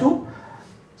ነገርኳችሁ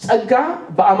ጸጋ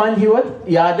በአማኝ ህይወት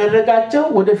ያደረጋቸው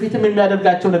ወደፊትም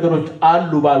የሚያደርጋቸው ነገሮች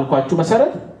አሉ ባልኳችሁ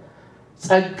መሰረት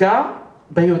ጸጋ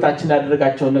በህይወታችን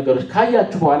ያደረጋቸው ነገሮች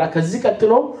ካያችሁ በኋላ ከዚህ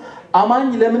ቀጥሎ አማኝ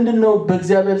ለምንድነው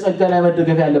በእግዚአብሔር ጸጋ ላይ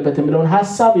መደገፍ ያለበት የሚለውን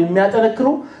ሐሳብ የሚያጠነክሩ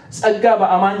ጸጋ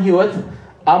በአማኝ ህይወት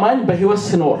አማኝ በህይወት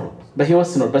ሲኖር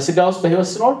በስጋ ውስጥ በህይወት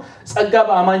ሲኖር ጸጋ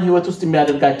በአማኝ ህይወት ውስጥ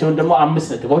የሚያደርጋቸውን ደግሞ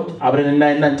 5 ነጥቦች አብረን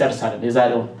እናይና እንጨርሳለን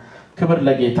የዛሬው ክብር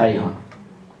ለጌታ ይሁን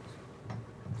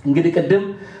እንግዲህ ቀደም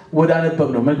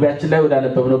ወዳነበብነው መግቢያችን ላይ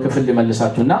ወዳነበብነው ክፍል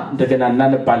ልመልሳችሁና እንደገና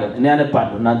እናነባለን እኔ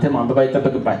አነባለሁ እናንተ ማንበብ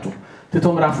አይጠበቅባችሁ ቲቶ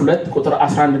ምዕራፍ 2 ቁጥር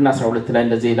 11 እና 12 ላይ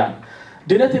እንደዚህ ይላል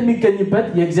ድነት የሚገኝበት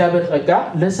የእግዚአብሔር ጸጋ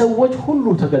ለሰዎች ሁሉ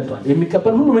ተገልጧል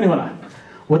የሚቀበል ሁሉ ምን ይሆናል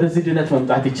ወደዚህ ድነት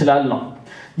መምጣት ይችላል ነው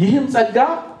ይህም ጸጋ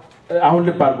አሁን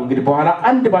ልባርጉ እንግዲህ በኋላ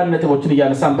አንድ ባለ ነጥቦችን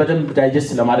ያነሳን በደንብ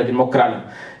ዳይጀስት ለማድረግ እንሞክራለን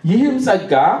ይህም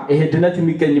ጸጋ ይሄ ድነት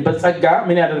የሚገኝበት ጸጋ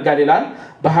ምን ያደርጋል ይላል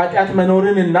በኀጢአት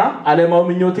መኖርንና ዓለማዊ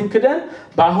ምኞትን ክደን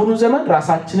በአሁኑ ዘመን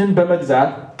ራሳችንን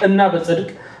በመግዛት እና በጽድቅ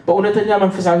በእውነተኛ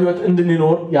መንፈሳዊ ህይወት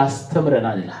እንድንኖር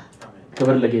ያስተምረናል ይላል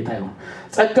ክብር ለጌታ ይሁን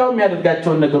ጸጋው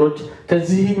የሚያደርጋቸው ነገሮች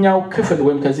ከዚህኛው ክፍል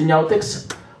ወይም ከዚህኛው ጥቅስ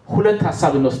ሁለት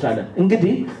ሐሳብ እንወስዳለን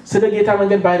እንግዲህ ስለ ጌታ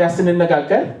መንገድ ባህሪያት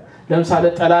ስንነጋገር ለምሳሌ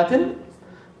ጠላትን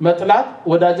መጥላት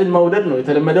ወዳጅን መውደድ ነው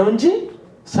የተለመደው እንጂ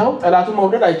ሰው ጠላቱን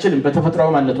መውደድ አይችልም በተፈጥሯዊ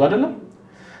ማንነቱ አይደለም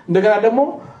እንደገና ደግሞ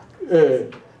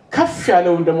ከፍ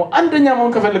ያለውን ደግሞ አንደኛ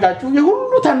መሆን ከፈልጋችሁ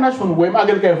የሁሉ ታናሽ ሆኑ ወይም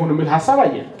አገልጋይ ሆኑ የሚል ሐሳብ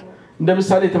አየን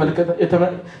እንደምሳሌ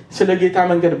ስለ ጌታ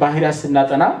መንገድ ባህሪያት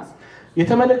ስናጠና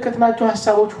የተመለከትናቸው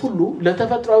ሐሳቦች ሁሉ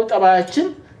ለተፈጥሯዊ ጠባያችን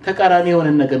ተቃራኒ የሆነ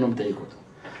ነገር ነው የምጠይቁት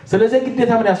ስለዚህ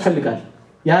ግዴታ ምን ያስፈልጋል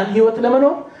ያን ህይወት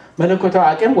ለመኖር መለኮታዊ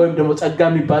አቅም ወይም ደግሞ ጸጋ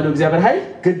የሚባለው እግዚአብሔር ኃይል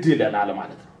ግድ ይለናል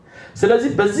ማለት ነው ስለዚህ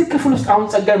በዚህ ክፍል ውስጥ አሁን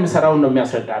ጸጋ የሚሰራው ነው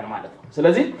የሚያስረዳን ማለት ነው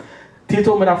ስለዚህ ቲቶ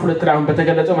ምዕራፍ 2 ላይ አሁን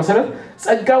በተገለጸው መሰረት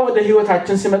ጸጋ ወደ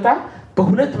ህይወታችን ሲመጣ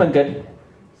በሁለት መንገድ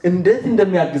እንዴት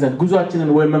እንደሚያግዘን ጉዟችንን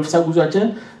ወይ መንፈሳዊ ጉዟችንን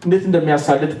እንዴት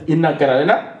እንደሚያሳልጥ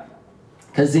ይናገራልና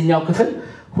ከዚህኛው ክፍል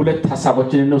ሁለት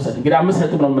ሐሳቦችን እንወስድ እንግዲህ 5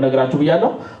 ነጥብ ነው የምነግራችሁ ብያለሁ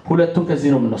ሁለቱን ከዚህ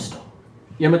ነው የምንወስደው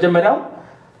የመጀመሪያው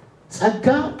ጸጋ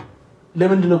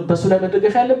ለምንድነው በሱ ላይ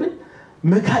መደገፍ ያለብን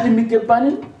መካድ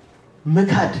የሚገባንን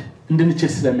መካድ እንድንችል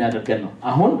ስለሚያደርገን ነው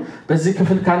አሁን በዚህ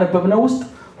ክፍል ካነበብነው ውስጥ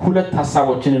ሁለት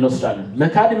ሐሳቦችን እንወስዳለን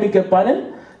መካድ የሚገባንን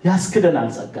ያስክደናል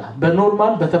ጸጋ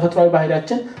በኖርማል በተፈጥሯዊ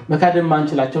ባህሪያችን መካድ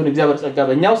የማንችላቸውን እግዚአብሔር ጸጋ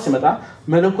በእኛ ውስጥ ሲመጣ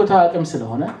መለኮታዊ አቅም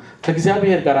ስለሆነ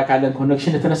ከእግዚአብሔር ጋር ካለን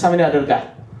ኮኔክሽን የተነሳ ምን ያደርጋል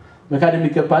መካድ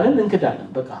የሚገባንን እንክዳለን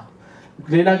በቃ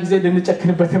ሌላ ጊዜ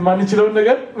ልንጨክንበት የማንችለውን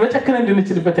ነገር መጨከን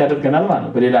እንድንችልበት ያደርገናል ማለት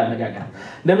ነው በሌላ አነጋገር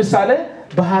ለምሳሌ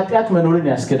በኀጢአት መኖርን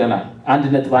ያስክደናል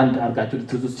 1.1 አርጋችሁ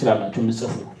ልትይዙ ትችላላችሁ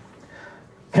እንጽፉ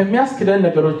ከሚያስክደን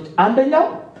ነገሮች አንደኛው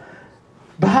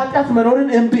በኀጢአት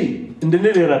መኖርን እንቢ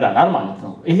እንድንል ይረዳናል ማለት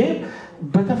ነው ይሄ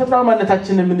በተፈጥሯዊ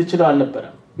ማንነታችን የምንችለው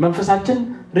አልነበረም መንፈሳችን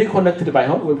ሪኮኔክትድ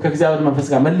ባይሆን ወይ ከእግዚአብሔር መንፈስ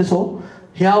ጋር መልሶ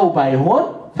ያው ባይሆን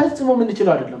ፈጽሞ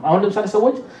የምንችለው አይደለም አሁን ለምሳሌ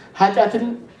ሰዎች ኀጢአትን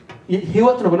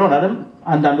ህይወት ነው ብለው አይደል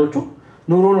አንዳንዶቹ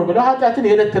ኑሮ ነው ብለው ኀጢአትን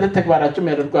የዕለት ተዕለት ተግባራቸው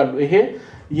ያደርጋሉ ይሄ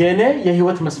የኔ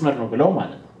የህይወት መስመር ነው ብለው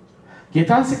ማለት ነው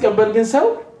ጌታን ሲቀበል ግን ሰው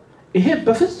ይሄ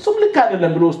በፍጹም ልክ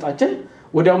አይደለም ብሎ ውስጣችን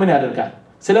ወዲያው ምን ያደርጋል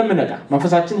ስለምነቃ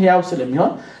መንፈሳችን ያው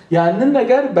ስለሚሆን ያንን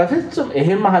ነገር በፍጹም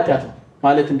ይሄማ ኀጢአት ነው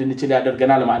ማለት እንድንችል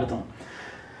ያደርገናል ማለት ነው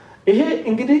ይሄ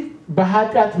እንግዲህ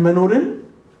በኀጢአት መኖርን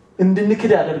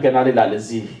እንድንክድ ያደርገናል ይላል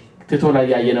እዚህ ቲቶ ላይ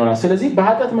ያየነው ነው ስለዚህ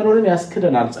በኀጢአት መኖርን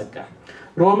ያስክደናል ጸጋ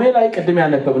ሮሜ ላይ ቀድም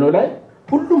ያነበብነው ላይ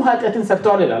ሁሉም ኀጢአትን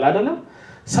ሰርተዋል ይላል አይደለም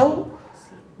ሰው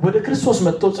ወደ ክርስቶስ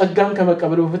መጥቶ ጸጋን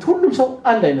ከመቀበሉ በፊት ሁሉም ሰው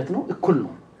አንድ አይነት ነው እኩል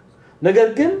ነው ነገር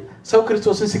ግን ሰው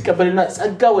ክርስቶስን ሲቀበልና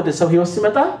ጸጋ ወደ ሰው ህይወት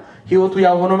ሲመጣ ህይወቱ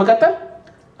ያው ሆኖ መቀጠል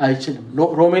አይችልም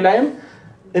ሮሜ ላይም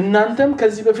እናንተም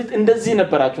ከዚህ በፊት እንደዚህ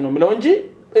ነበራችሁ ነው ማለት እንጂ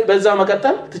በዛ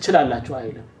መቀጠል ትችላላችሁ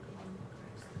አይልም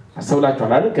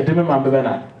አሰውላችኋል አይደል ቀድምም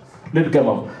አንብበናል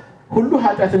ልድገመው ሁሉ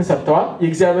ኀጢአትን ሰርተዋል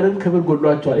የእግዚአብሔርን ክብር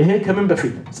ጎድሏቸዋል ይሄ ከምን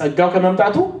በፊት ጸጋው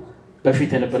ከመምጣቱ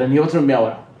በፊት የነበረን ህይወት ነው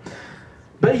የሚያወራ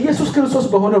በኢየሱስ ክርስቶስ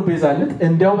በሆነው ቤዛነት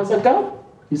እንዲያው በጸጋው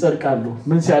ይጸድቃሉ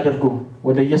ምን ሲያደርጉ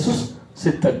ወደ ኢየሱስ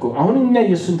ሲጠጉ አሁን እኛ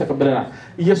ኢየሱስን ተቀበለናል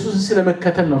ኢየሱስን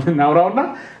ስለመከተል ነው እናውራውና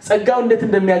ጸጋው እንዴት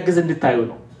እንደሚያግዝ እንድታዩ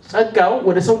ነው ጸጋው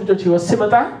ወደ ሰው ልጆች ህይወት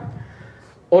ሲመጣ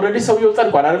ኦሬዲ ሰውየው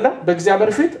ጸድቋል አይደል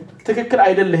በእግዚአብሔር ፊት ትክክል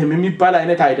አይደለም የሚባል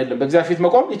አይነት አይደለም በእግዚአብሔር ፊት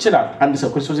መቆም ይችላል አንድ ሰው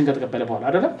ክርስቶስን ከተቀበለ በኋላ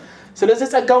አይደል ስለዚህ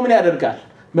ጸጋው ምን ያደርጋል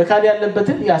መካድ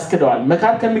ያለበትን ያስክደዋል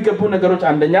መካድ ከሚገቡ ነገሮች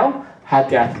አንደኛው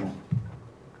ኀጢአት ነው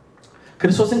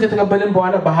ክርስቶስን ከተቀበልን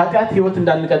በኋላ በኀጢአት ህይወት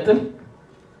እንዳንቀጥል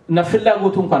እና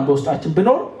ፍላጎቱ እንኳን በውስጣችን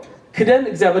ቢኖር ክደን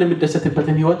እግዚአብሔር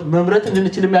የሚደሰትበትን ህይወት መምረጥ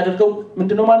እንድንችል የሚያደርገው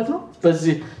ምንድነው ማለት ነው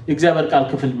በዚህ የእግዚአብሔር ቃል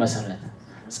ክፍል መሰረት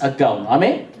ጸጋው ነው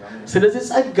አሜን ስለዚህ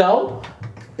ጸጋው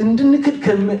እንድንክድ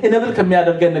ከእነብል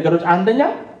ከሚያደርገን ነገሮች አንደኛ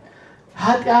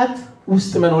ኀጢአት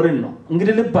ውስጥ መኖርን ነው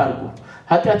እንግዲህ ልብ አድርጉ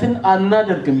ኀጢአትን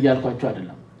አናደርግም ይያልኳችሁ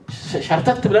አይደለም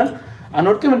ሻርታት ብለን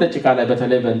አንወድቅም እንደ ጭቃ ላይ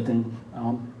በተለይ በእንትን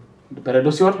አሁን በረዶ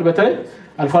ሲወርድ በተለይ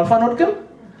አልፎ አልፎ አንወድቅም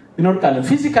ይኖርቃለን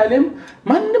ፊዚካሊም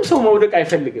ማንንም ሰው መውደቅ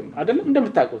አይፈልግም አይደለም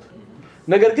እንደምታውቁት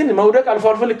ነገር ግን መውደቅ አልፎ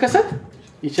አልፎ ሊከሰት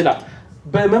ይችላል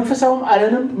በመንፈሳውም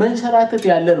ዓለምም መንሸራተት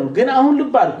ያለ ነው ግን አሁን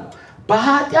ልብ አድርጉ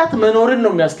በኀጢአት መኖርን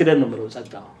ነው የሚያስክደን ነው ማለት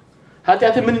ጸጋው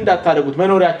ኀጢአት ምን እንዳታደርጉት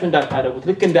መኖሪያችሁ እንዳታደርጉት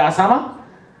ልክ እንደ አሳማ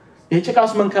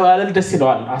የጭቃውስ መንከባለል ደስ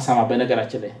ይለዋል አሳማ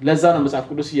በነገራችን ላይ ለዛ ነው መጽሐፍ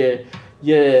ቅዱስ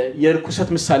የርኩሰት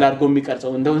ምሳሌ አድርጎ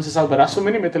የሚቀርጸው እንደው እንስሳው በራሱ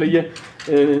ምንም የተለየ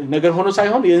ነገር ሆኖ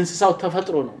ሳይሆን የእንስሳው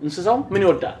ተፈጥሮ ነው እንስሳው ምን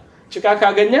ይወዳል ጭቃ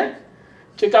ካገኘ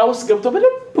ጭቃ ውስጥ ገብቶ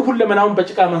በልብ ሁለመናውን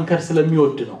በጭቃ መንከር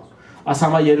ስለሚወድ ነው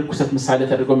አሳማ የርኩሰት ምሳሌ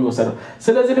ተደርጎ የሚወሰደው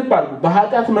ስለዚህ ልብ አድርጉ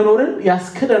በኀጢአት መኖርን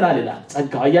ያስክደናል ይላል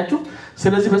ጸጋው አያችሁ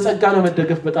ስለዚህ በጸጋ ነው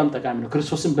መደገፍ በጣም ጠቃሚ ነው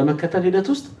ክርስቶስን በመከተል ሂደት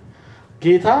ውስጥ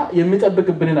ጌታ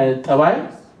የሚጠብቅብንን አይነት ጠባይ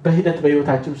በሂደት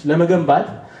በህይወታችን ውስጥ ለመገንባት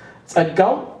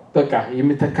ጸጋው በቃ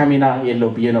የሚተካሚና የለው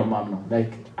ብዬ ነው ማምነው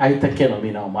ላይክ አይተከ ነው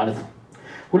ሚናው ማለት ነው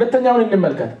ሁለተኛውን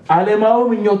እንመልከት ዓለማዊ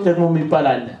ምኞት ደግሞ የሚባል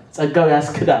አለ ጸጋው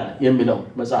ያስክዳል የሚለው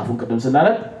መጽሐፉን ቅድም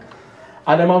ስናነብ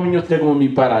ዓለማዊ ምኞት ደግሞ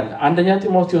የሚባል አለ አንደኛ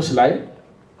ጢሞቴዎስ ላይ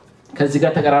ከዚህ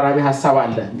ጋር ተቀራራቢ ሐሳብ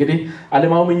አለ። እንግዲህ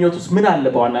ዓለማዊ ምኞት ውስጥ ምን አለ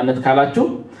በዋናነት ካላችሁ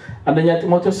አንደኛ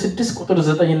ጢሞቴዎስ 6 ቁጥር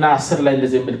 9 እና 10 ላይ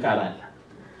እንደዚህ የሚል ቃል አለ።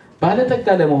 ባለጠጋ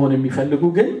ለመሆን የሚፈልጉ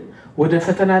ግን ወደ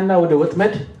ፈተናና ወደ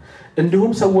ወጥመድ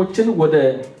እንዲሁም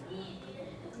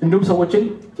ሰዎችን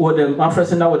ወደ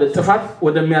ማፍረስና ወደ ጥፋት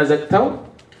ወደሚያዘቅተው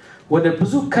ወደ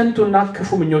ብዙ ከንቱና ክፉ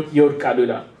ምኞት ይወድቃሉ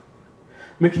ይላል።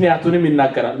 ምክንያቱንም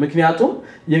ይናገራል። ምክንያቱም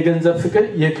የገንዘብ ፍቅር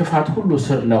የክፋት ሁሉ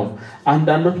ስር ነው።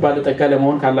 አንዳንዶች ባለጠጋ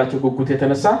ለመሆን ካላቸው ጉጉት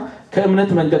የተነሳ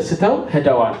ከእምነት መንገድ ስተው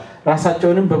ሄደዋል፣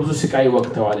 ራሳቸውንም በብዙ ስቃይ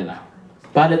ወቅተዋል ይላል።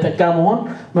 ባለጠጋ መሆን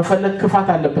መፈለግ ክፋት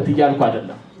አለበት እያልኩ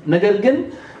አይደለም። ነገር ግን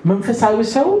መንፈሳዊ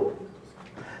ሰው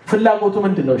ፍላጎቱ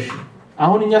ምንድነው? እሺ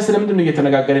አሁን እኛ ስለምንድን ነው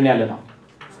እየተነጋገርን ያለ ነው?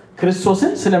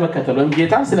 ክርስቶስን ስለመከተል ወይም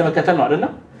ጌታን ስለመከተል ነው አይደል?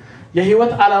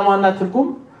 የህይወት ዓላማና ትርጉም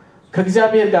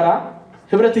ከእግዚአብሔር ጋር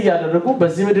ህብረት ያደረጉ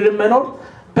በዚህ ምድር መኖር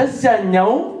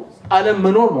በዛኛው ዓለም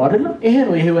መኖር ነው አይደል? ይሄ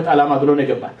ነው የህይወት ዓላማ ብሎ ነው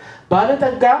የገባል።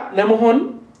 ባለጠጋ ለመሆን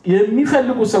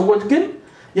የሚፈልጉ ሰዎች ግን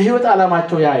የህይወት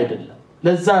ዓላማቸው ያ አይደለም።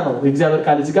 ለዛ ነው የእግዚአብሔር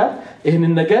ቃል እዚህ ጋር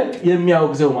ይሄንን ነገር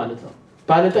የሚያወግዘው ማለት ነው።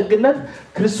 ባለጠግነት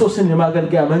ክርስቶስን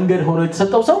የማገልገያ መንገድ ሆኖ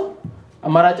የተሰጠው ሰው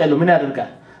አማራጭ ያለው ምን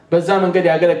ያደርጋል? በዛ መንገድ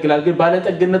ያገለግላል። ግን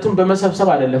ባለጠግነቱን በመሰብሰብ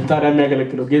አይደለም ታዲያ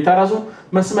የሚያገለግለው። ጌታ ራሱ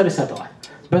መስመር ይሰጠዋል።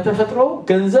 በተፈጥሮ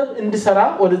ገንዘብ እንዲሰራ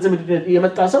ወደዚህ ምድር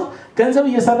የመጣ ሰው ገንዘብ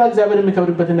እየሰራ እግዚአብሔር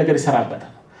የሚከብርበትን ነገር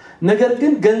ይሰራበታል። ነገር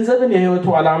ግን ገንዘብን የህይወቱ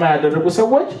ዓላማ ያደረጉ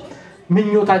ሰዎች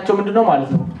ምኞታቸው ምንድነው ማለት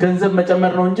ነው? ገንዘብ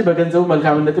መጨመር ነው እንጂ በገንዘቡ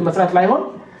መልካምነትን መስራት ላይሆን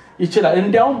ይችላል።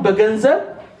 እንዲያውም በገንዘብ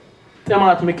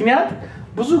ጥማት ምክንያት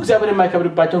ብዙ እግዚአብሔር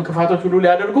የማይከብርባቸውን ክፋቶች ሁሉ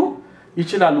ሊያደርጉ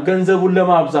ይችላሉ፣ ገንዘቡን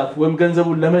ለማብዛት ወይም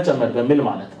ገንዘቡን ለመጨመር በሚል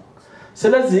ማለት ነው።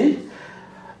 ስለዚህ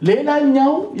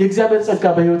ሌላኛው የእግዚአብሔር ጸጋ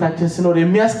በህይወታችን ሲኖር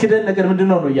የሚያስክደን ነገር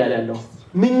ምንድነው ነው እያለ ያለው?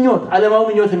 ምኞት፣ ዓለማዊ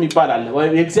ምኞት የሚባል አለ። ወይ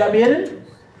የእግዚአብሔርን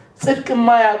ጽድቅ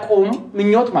የማያቆም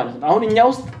ምኞት ማለት ነው። አሁን እኛ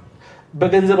ውስጥ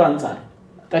በገንዘብ አንፃር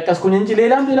ጠቀስኩኝ እንጂ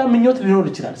ሌላ ምኞት ሊኖር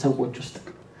ይችላል ሰዎች ውስጥ።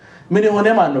 ምን የሆነ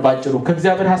ማለት ነው ባጭሩ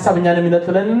ከእግዚአብሔር ሐሳብ እኛን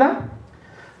የሚነጥለንና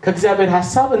ከእግዚአብሔር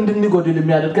ሐሳብ እንድንጎድል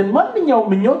የሚያደርገን ማንኛውም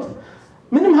ምኞት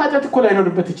ምንም ኃጢአት እኮ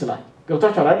ላይኖርበት ይችላል።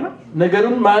 ገብታችኋል አይደል?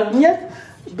 ነገሩን ማግኘት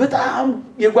በጣም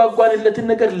የጓጓንለትን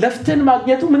ነገር ለፍተን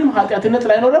ማግኘቱ ምንም ኃጢአትነት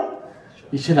ላይኖረው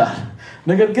ይችላል።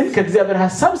 ነገር ግን ከእግዚአብሔር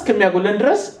ሐሳብ እስከሚያጎለን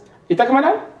ድረስ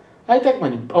ይጠቅመናል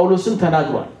አይጠቅመንም? ጳውሎስን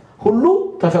ተናግሯል። ሁሉ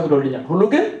ተፈቅዶልኛል፣ ሁሉ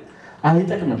ግን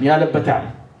አይጠቅምም ያለበት ያለ።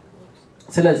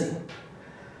 ስለዚህ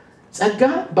ጸጋ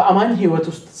በአማኝ ህይወት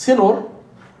ውስጥ ሲኖር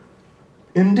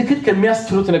እንድክድ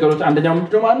ከሚያስችሉት ነገሮች አንደኛው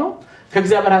ምንድነው ማለት ነው?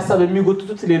 ከእግዚአብሔር ሐሳብ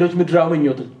የሚጎትቱት ሌሎች ምድራዊ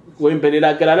ምኞቶች ወይም በሌላ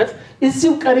አገላለጽ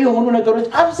እዚሁ ቀሪ የሆኑ ነገሮች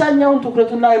አብዛኛውን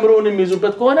ትኩረቱና አእምሮውን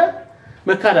የሚይዙበት ከሆነ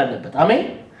መካድ አለበት። አሜን።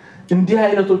 እንዲህ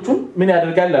አይነቶቹን ምን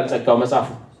ያደርጋል ይላል ጸጋው መጽሐፉ?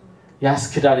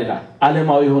 ያስክዳል ይላል።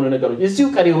 ዓለማዊ የሆኑ ነገሮች እዚሁ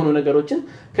ቀሪ የሆኑ ነገሮችን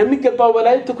ከሚገባው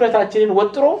በላይ ትኩረታችንን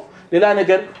ወጥሮ ሌላ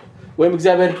ነገር ወይም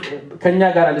እግዚአብሔር ከኛ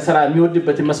ጋር ለሰራ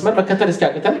የሚወድበትን መስመር መከተል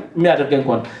እስኪያቅተን የሚያደርገን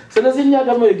ከሆነ ስለዚህ እኛ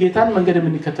ደግሞ የጌታን መንገድ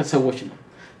የምንከተል ሰዎች ነው።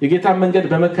 የጌታን መንገድ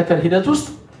በመከተል ሂደት ውስጥ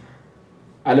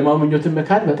ዓለማዊ ምኞትን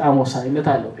መካድ በጣም ወሳኝነት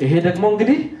አለው። ይሄ ደግሞ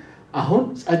እንግዲህ አሁን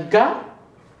ጸጋ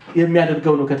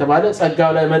የሚያደርገው ነው ከተባለ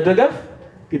ጸጋው ላይ መደገፍ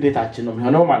ግዴታችን ነው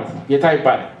የሚሆነው ማለት ነው። ጌታ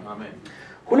ይባረክ። አሜን።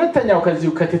 ሁለተኛው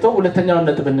ከዚሁ ከቲቶ ሁለተኛውን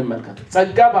ነጥብ እንመልከት።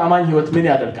 ጸጋ በአማኝ ህይወት ምን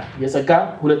ያደርጋል? የጸጋ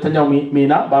ሁለተኛው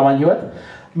ሚና በአማኝ ህይወት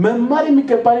መማር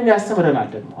የሚገባንን ያስተምረናል።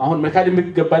 ደግሞ አሁን መካድ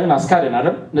የሚገባንን አስካደን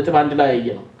አይደል? ነጥብ 1 ላይ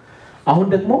ያየነው። አሁን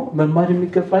ደግሞ መማር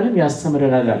የሚገባንን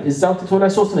ያስተምረናል። እዛው ቲቶ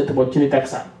ላይ 3 ነጥቦችን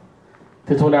ይጠቅሳል።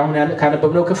 ቲቶ ላይ አሁን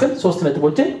ካነበብነው ክፍል 3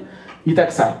 ነጥቦችን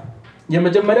ይጠቅሳል።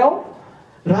 የመጀመሪያው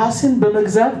ራስን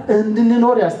በመግዛት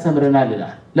እንድንኖር ያስተምረናል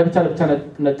ይላል። ለብቻ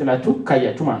ነጥላችሁ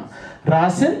ካያችሁ ማለት ነው።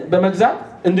 ራስን በመግዛት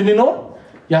እንድንኖር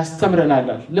ያስተምረናል።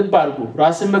 ልብ አድርጉ።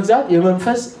 ራስን መግዛት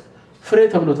የመንፈስ ፍሬ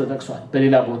ተብሎ ተጠቅሷል።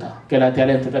 በሌላ ቦታ ገላትያ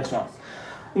ላይ ተጠቅሷል።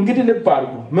 እንግዲህ ልብ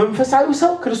አድርጉ። መንፈሳዊ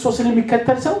ሰው ክርስቶስን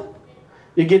የሚከተል ሰው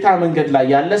የጌታ መንገድ ላይ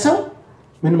ያለ ሰው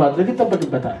ምን ማድረግ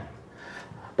ይጠበቅበታል?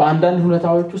 በአንዳንድ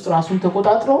ሁኔታዎች ውስጥ ራሱን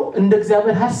ተቆጣጥሮ እንደ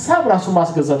እግዚአብሔር ሐሳብ ራሱን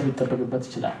ማስገዛት ሊጠበቅበት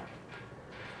ይችላል።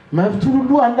 መብቱን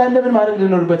ሁሉ አንዳንድ ምን ማድረግ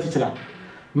ሊኖርበት ይችላል?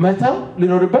 መተው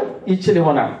ሊኖርበት ይችል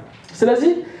ይሆናል።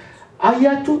 ስለዚህ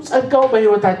አያችሁ ጸጋው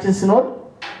በህይወታችን ሲኖር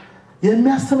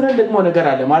የሚያስተምረን ደግሞ ነገር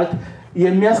አለ ማለት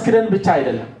የሚያስክደን ብቻ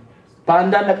አይደለም።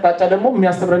 በአንዳንድ አቅጣጫ ደግሞ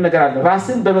የሚያስተምረን ነገር አለ።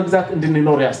 ራስን በመግዛት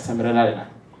እንድንኖር ያስተምረናል ይላል።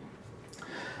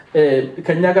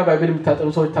 ከኛ ጋር ባይብል የምታጠኑ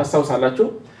ሰዎች ታስታውሳላችሁ።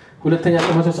 ሁለተኛ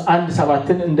ጢሞቴዎስ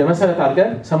 1:7 እንደ መሰረት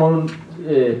አድርገን ሰሞኑን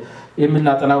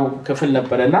የምናጠናው ክፍል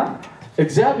ነበርና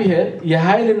እግዚአብሔር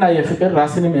የኃይልና የፍቅር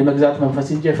ራስንም የመግዛት መንፈስ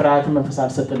እንጂ የፍርሃትን መንፈስ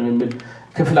አልሰጠንም የሚል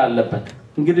ክፍል አለበት።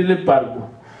 እንግዲህ ልብ አድርጉ።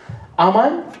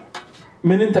 አማኝ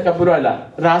ምንን ተቀብሏል?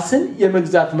 ራስን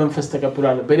የመግዛት መንፈስ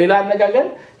ተቀብሏል። በሌላ አነጋገር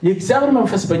የእግዚአብሔር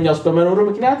መንፈስ በእኛ ውስጥ በመኖሩ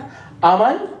ምክንያት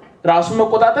አማኝ ራሱን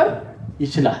መቆጣጠር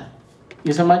ይችላል።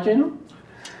 የሰማችሁ ነው?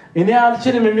 እኔ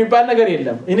አልችልም የሚባል ነገር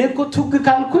የለም። እኔ እኮ ቱግ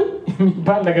ካልኩኝ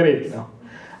የሚባል ነገር የለም።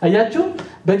 አያችሁ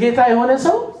በጌታ የሆነ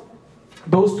ሰው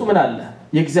በውስጡ ምን አለ?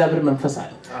 የእግዚአብሔር መንፈስ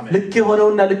አለ። ልክ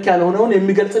የሆነውና ልክ ያልሆነውን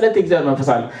የሚገልጽለት የእግዚአብሔር መንፈስ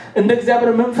አለ። እንደ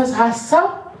እግዚአብሔር መንፈስ ሐሳብ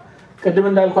ቅድም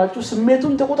እንዳልኳችሁ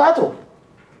ስሜቱን ተቆጣጥሮ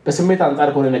በስሜት አንፃር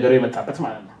ከሆነ ነገሩ የመጣበት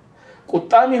ማለት ነው።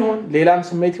 ቁጣም ይሁን ሌላም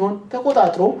ስሜት ይሁን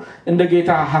ተቆጣጥሮ እንደ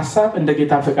ጌታ ሐሳብ እንደ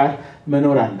ጌታ ፍቃድ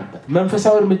መኖር አለበት።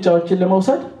 መንፈሳዊ እርምጃዎችን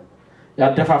ለመውሰድ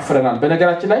ያደፋፍረናል።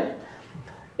 በነገራችን ላይ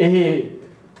ይሄ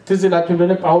ትዝ ይላችሁ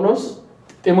እንደሆነ ጳውሎስ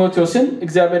ጢሞቴዎስን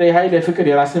እግዚአብሔር የኃይል የፍቅር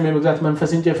የራስን የመግዛት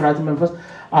መንፈስ እንጂ የፍርሃትን መንፈስ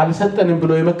አልሰጠንም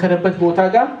ብሎ የመከረበት ቦታ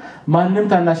ጋር ማንም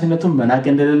ታናሽነቱን መናቅ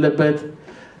እንደሌለበት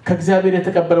ከእግዚአብሔር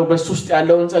የተቀበለው በሱ ውስጥ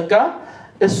ያለውን ጸጋ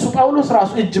እሱ ጳውሎስ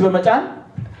ራሱ እጅ በመጫን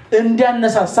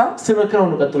እንዲያነሳሳ ስመክረው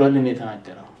ነው ቀጥሎልን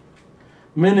የተናገረው።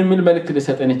 ምን የሚል መልእክት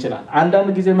ሊሰጠን ይችላል? አንዳንድ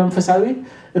ጊዜ መንፈሳዊ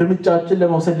እርምጃዎችን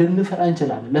ለመውሰድ ልንፈራ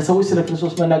እንችላለን። ለሰዎች ስለ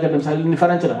ክርስቶስ መናገር ለምሳሌ ልንፈራ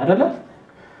እንችላለን አይደል?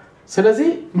 ስለዚህ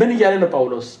ምን እያለ ነው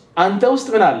ጳውሎስ? አንተ ውስጥ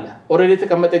ምን አለ? ኦሬዲ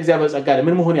የተቀመጠ እግዚአብሔር ጸጋ አለ።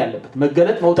 ምን መሆን ያለበት?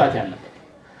 መገለጥ መውጣት ያለበት።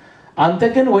 አንተ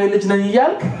ግን ወይ ልጅ ነኝ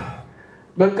እያልክ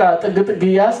በቃ ጥግ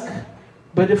እያስክ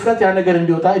በድፍረት ያ ነገር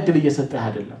እንዲወጣ እድል እየሰጠህ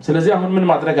አይደለም። ስለዚህ አሁን ምን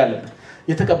ማድረግ አለበት?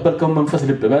 የተቀበልከውን መንፈስ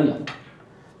ልብ በል ነው።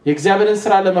 የእግዚአብሔርን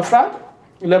ስራ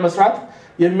ለመስራት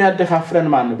የሚያደፋፍረን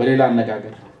ማን ነው? በሌላ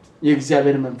አነጋገር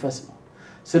የእግዚአብሔር መንፈስ ነው።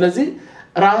 ስለዚህ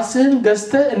ራስህን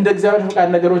ገዝተህ እንደ እግዚአብሔር ፈቃድ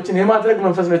ነገሮችን የማድረግ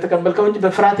መንፈስ ነው የተቀበልከው እንጂ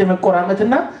በፍርሃት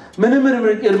የመቆራመትና ምንም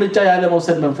እርምጃ ያለ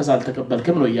መውሰድ መንፈስ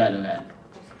አልተቀበልክም ነው እያለው ያለው።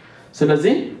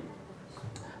 ስለዚህ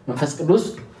መንፈስ ቅዱስ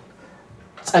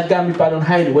ጸጋ የሚባለውን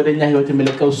ኃይል ወደኛ ህይወት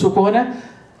የሚለቀው እሱ ከሆነ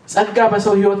ጸጋ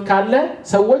በሰው ህይወት ካለ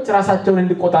ሰዎች ራሳቸውን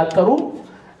እንዲቆጣጠሩ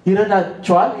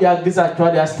ይረዳቸዋል፣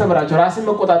 ያግዛቸዋል፣ ያስተምራቸዋል፣ ራስን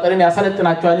መቆጣጠርን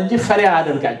ያሰለጥናቸዋል እንጂ ፈሪያ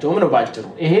አያደርጋቸውም ነው ባጭሩ።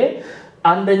 ይሄ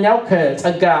አንደኛው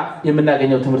ከጸጋ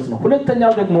የምናገኘው ትምህርት ነው።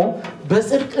 ሁለተኛው ደግሞ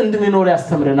በጽድቅ እንድንኖር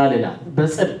ያስተምረናል ይላል።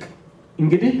 በጽድቅ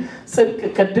እንግዲህ ጽድቅ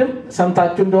ቅድም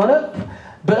ሰምታችሁ እንደሆነ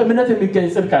በእምነት የሚገኝ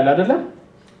ጽድቅ አለ አይደለም?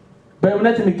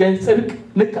 በእምነት የሚገኝ ጽድቅ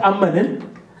ልክ አመንን፣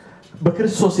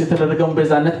 በክርስቶስ የተደረገውን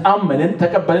ቤዛነት አመንን፣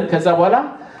 ተቀበልን፣ ከዛ በኋላ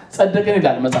ጸደቅን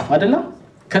ይላል መጽሐፍ አይደለም?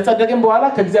 ከጸደቅን በኋላ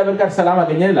ከእግዚአብሔር ጋር ሰላም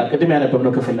አገኘን ይላል። ቅድም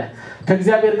ያነበብነው ክፍል ላይ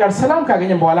ከእግዚአብሔር ጋር ሰላም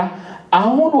ካገኘን በኋላ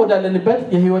አሁን ወዳለንበት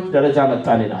የህይወት ደረጃ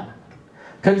መጣን ይላል።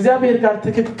 ከእግዚአብሔር ጋር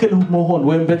ትክክል መሆን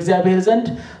ወይም በእግዚአብሔር ዘንድ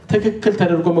ትክክል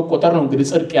ተደርጎ መቆጠር ነው እንግዲህ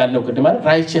ጽድቅ ያለው ቅድም ማለት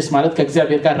ራይቸስ ማለት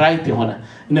ከእግዚአብሔር ጋር ራይት የሆነ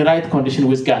in the right condition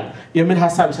with God የሚል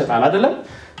ሐሳብ ይሰጣል አይደለም?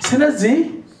 ስለዚህ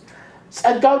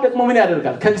ጸጋው ደግሞ ምን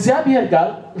ያደርጋል? ከእግዚአብሔር ጋር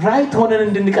ራይት ሆነን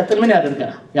እንድንቀጥል ምን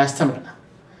ያደርጋል? ያስተምረናል።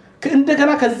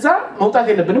 እንደገና ከዛ መውጣት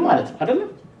የለብንም ማለት ነው አይደለም?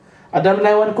 አዳምና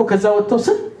ሔዋን እኮ ከዛ ወጥተው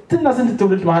ስንትና ስንት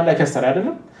ትውልድ መሃል ላይ ከሰረ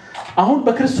አይደለም? አሁን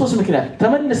በክርስቶስ ምክንያት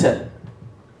ተመልሰን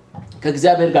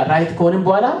ከእግዚአብሔር ጋር ራይት ከሆነን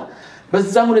በኋላ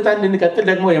በዛ ሁኔታ እንድንቀጥል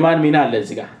ደግሞ የማን ሚና አለ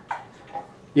እዚህ ጋር?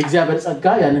 የእግዚአብሔር ጸጋ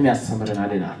ያንን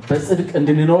ያስተምረናል ይላል። በጽድቅ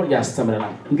እንድንኖር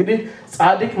ያስተምረናል። እንግዲህ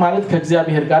ጻድቅ ማለት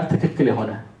ከእግዚአብሔር ጋር ትክክል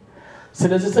የሆነ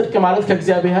ስለዚህ ጽድቅ ማለት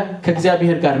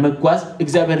ከእግዚአብሔር ጋር መጓዝ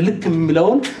እግዚአብሔር ልክ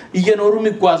የሚለውን እየኖሩ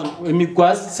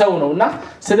የሚጓዝ ሰው ነውና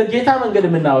ስለ ጌታ መንገድ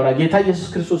የምናወራ ጌታ ኢየሱስ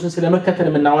ክርስቶስን ስለ መከተል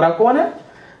የምናወራ ከሆነ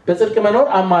በጽድቅ መኖር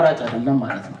አማራጭ አይደለም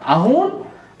ማለት ነው። አሁን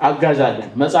አጋዣለን።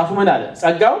 መጽሐፉ ምን አለ?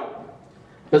 ጸጋው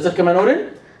በጽድቅ መኖርን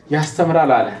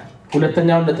ያስተምራል አለ።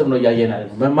 ሁለተኛው ነጥብ ነው ያየናል።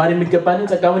 መማር የሚገባንን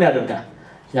ጸጋው ምን ያደርጋል?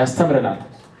 ያስተምረናል።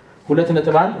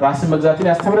 2.1 ራስን መግዛትን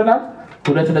ያስተምረናል።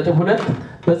 2.2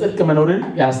 በጽድቅ መኖርን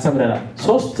ያስተምረናል።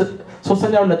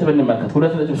 ሶስተኛው ነጥብ እንመልከት።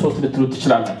 2.3 ልትሉ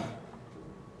ትችላላችሁ።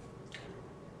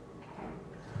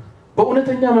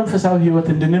 በእውነተኛ መንፈሳዊ ህይወት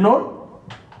እንድንኖር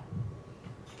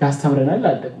ያስተምረናል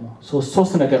አለ። ደግሞ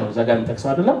ሶስት ነገር ነው ዘጋን ተጠቅሰው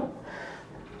አይደለም?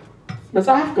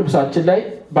 መጽሐፍ ቅዱሳችን ላይ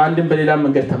በአንድም በሌላ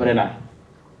መንገድ ተምረናል።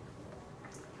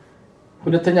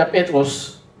 ሁለተኛ ጴጥሮስ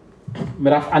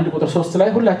ምዕራፍ 1:3 ላይ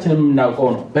ሁላችንም የምናውቀው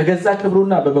ነው። በገዛ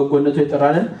ክብሩና በበጎነቱ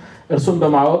የጠራንን እርሱን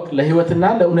በማወቅ ለህይወትና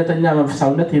ለእውነተኛ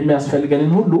መንፈሳዊነት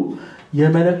የሚያስፈልገንን ሁሉ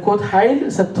የመለኮት ኃይል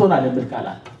ሰጥቶናል የሚል ቃል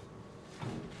አለ።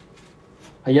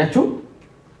 አያችሁ?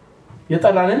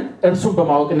 የጠራንን እርሱን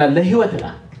በማወቅና ለህይወትና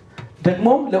ደግሞ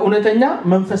ለእውነተኛ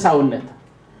መንፈሳዊነት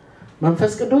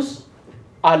መንፈስ ቅዱስ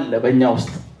አለ በእኛ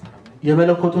ውስጥ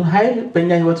የመለኮቱን ኃይል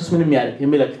በእኛ ህይወት ውስጥ ምን የሚያደርግ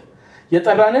የሚለቅ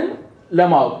የጠራንን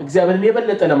ለማወቅ እግዚአብሔርን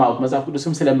የበለጠ ለማወቅ መጽሐፍ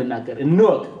ቅዱስም ስለምናገር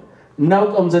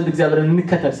እናውቀውም ዘንድ እግዚአብሔርን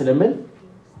እንከተል ስለምን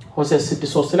ሆሴዕ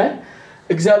 6:3 ላይ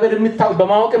እግዚአብሔር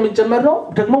በማወቅ የሚጀመር ነው።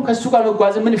 ደግሞ ከሱ ጋር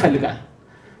መጓዝ ምን ይፈልጋል?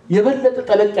 የበለጠ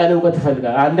ጠለቅ ያለ ዕውቀት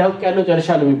ይፈልጋል። አንድ አውቅ ያለው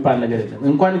ጨርሻለሁ የሚባል ነገር የለም።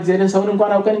 እንኳን እግዚአብሔርን ሰውን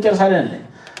እንኳን አውቀን እንጨርሳለን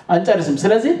አንጨርስም።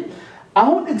 ስለዚህ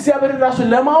አሁን እግዚአብሔር ራሱን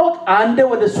ለማወቅ አንዴ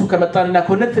ወደሱ ከመጣንና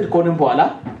ኮኔክትድ ከሆነን በኋላ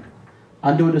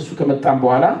አንዴ ወደሱ ከመጣን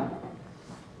በኋላ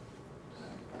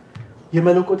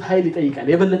የመለኮት ኃይል ይጠይቃል።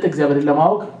 የበለጠ እግዚአብሔርን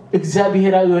ለማወቅ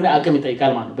እግዚአብሔራዊ የሆነ አቅም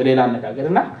ይጠይቃል ማለት በሌላ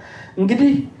አነጋገርና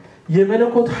እንግዲህ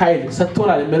የመለኮት ኃይል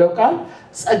ሰጥቶናል የሚለው ቃል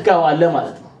ጸጋው አለ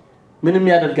ማለት ነው። ምንም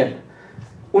ያደርገን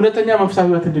እውነተኛ መንፈሳዊ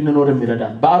ህይወት እንድንኖር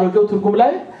የሚረዳን በአሮጌው ትርጉም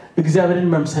ላይ እግዚአብሔርን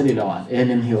መምሰል ይለዋል።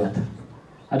 ይሄንን ህይወት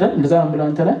አይደል እንደዛ ነው የሚለው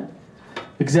አንተ ላይ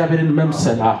እግዚአብሔርን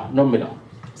መምሰል ነው የሚለው።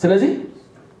 ስለዚህ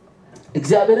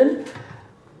እግዚአብሔርን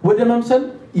ወደ መምሰል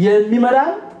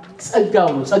የሚመራን ጸጋው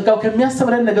ነው። ጸጋው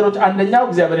ከሚያስተምረን ነገሮች አንደኛው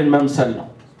እግዚአብሔርን መምሰል ነው።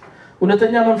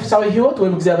 እውነተኛ መንፈሳዊ ህይወት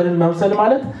ወይም እግዚአብሔርን መምሰል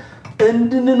ማለት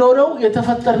እንድንኖረው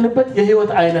የተፈጠርንበት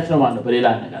የህይወት አይነት ነው ማለት ነው። በሌላ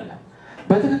አነጋገር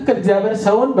በትክክል እግዚአብሔር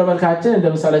ሰውን በመልካችን እንደ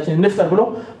ምሳሌያችን እንፍጠር ብሎ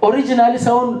ኦሪጂናሊ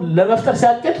ሰውን ለመፍጠር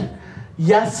ሲያቅድ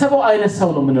ያሰበው አይነት ሰው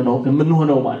ነው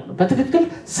የምንሆነው ማለት ነው። በትክክል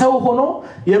ሰው ሆኖ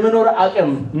የመኖር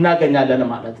አቅም እናገኛለን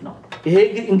ማለት ነው። ይሄ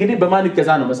እንግዲህ በማን ይገዛ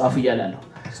ነው መጽሐፍ ይያላል።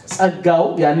 ጸጋው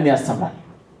ያንን ያስተምራል።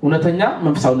 እውነተኛ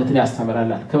መንፈሳዊነትን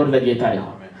ያስተምራል። ክብር ለጌታ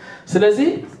ይሁን። ስለዚህ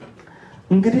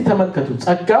እንግዲህ ተመልከቱ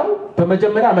ጸጋው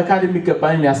በመጀመሪያ መካድ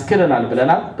የሚገባንን ያስክደናል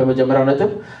ብለናል በመጀመሪያው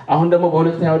ነጥብ። አሁን ደግሞ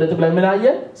በሁለተኛው ነጥብ ላይ ምን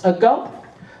አየን? ጸጋው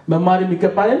መማር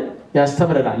የሚገባንን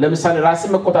ያስተምረናል። ለምሳሌ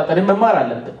ራስን መቆጣጠርን መማር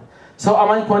አለብን። ሰው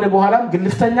አማኝ ከሆነ በኋላ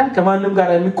ግልፍተኛ ከማንንም ጋር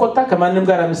የሚቆጣ ከማንንም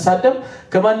ጋር የሚሳደብ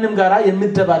ከማንንም ጋር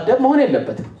የሚደባደብ መሆን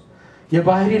የለበትም።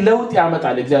 የባህሪ ለውጥ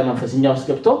ያመጣል እግዚአብሔር መንፈስ እኛ ውስጥ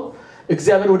ገብቶ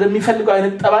እግዚአብሔር ወደሚፈልገው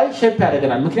አይነት ጠባይ ሼፕ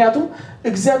ያደርገናል። ምክንያቱም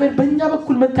እግዚአብሔር በእኛ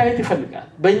በኩል መታየት ይፈልጋል።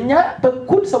 በእኛ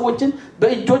በኩል ሰዎችን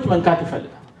በእጆች መንካት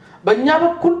ይፈልጋል። በእኛ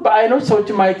በኩል በአይኖች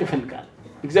ሰዎችን ማየት ይፈልጋል።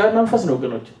 እግዚአብሔር መንፈስ ነው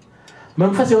ወገኖች።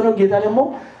 መንፈስ የሆነው ጌታ ደግሞ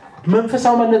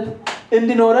መንፈሳዊ ማንነት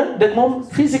እንዲኖረን ደግሞ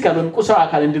ፊዚካል ወይም ቁሳዊ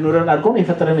አካል እንዲኖረን አድርጎ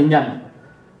የፈጠረን እኛ ነን።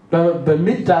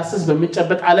 በሚዳሰስ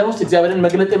በሚጨበጥ ዓለም ውስጥ እግዚአብሔርን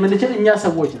መግለጥ የምንችል እኛ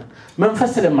ሰዎች ነን።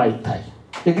 መንፈስ ስለማይታይ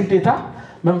የግዴታ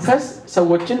መንፈስ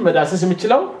ሰዎችን መዳሰስ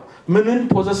የሚችለው ምንን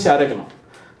ፖዘስ ያደርግ ነው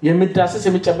የሚዳሰስ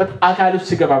የሚጨበጥ አካል ውስጥ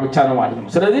ሲገባ ብቻ ነው ማለት ነው።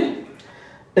 ስለዚህ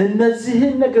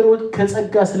እነዚህን ነገሮች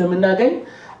ከጸጋ ስለምናገኝ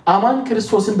አማኝ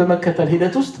ክርስቶስን በመከተል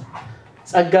ሂደት ውስጥ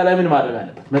ጸጋ ላይ ምን ማድረግ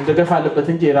አለበት? መደገፍ አለበት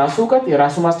እንጂ የራሱ ዕውቀት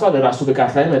የራሱ ማስተዋል የራሱ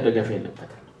ብቃት ላይ መደገፍ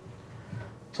የለበትም።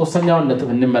 ሶስተኛውን ነጥብ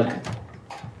እንመልከት።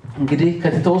 እንግዲህ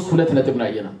ከቲቶስ 2 ነጥብ ነው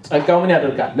ያየነው። ጸጋው ምን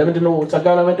ያደርጋል? ለምንድን ነው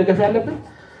ጸጋው ላይ መደገፍ ያለበት?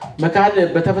 መካድ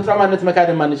በተፈጥሮ ማንነት መካድ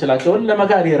የማንችላቸውን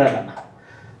ለመካድ ይረዳናል።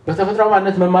 በተፈጥሮ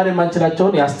ማንነት መማር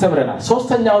የማንችላቸውን ያስተምረናል።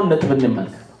 ሶስተኛውን ነጥብ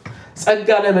እንመልከት። ጸጋ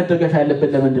ላይ መደገፍ ያለበት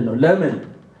ለምንድን ነው? ለምን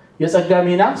የጸጋ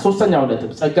ሚና ሶስተኛው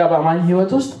ነጥብ ጸጋ በአማኝ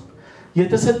ህይወት ውስጥ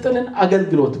የተሰጠንን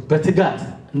አገልግሎት በትጋት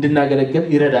እንድናገለግል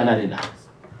ይረዳናል ይላል።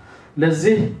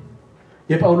 ለዚህ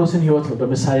የጳውሎስን ህይወት ነው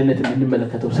በምሳሌነት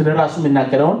እንመለከተው። ስለራሱ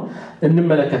የሚናገረውን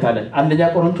እንመለከታለን። አንደኛ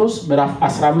ቆሮንቶስ ምዕራፍ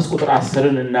 15 ቁጥር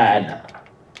 10ን እናያለን።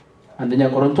 አንደኛ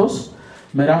ቆሮንቶስ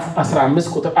ምዕራፍ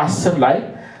 15 ቁጥር 10 ላይ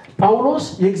ጳውሎስ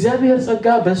የእግዚአብሔር ጸጋ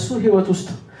በሱ ህይወት ውስጥ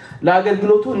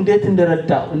ለአገልግሎቱ እንዴት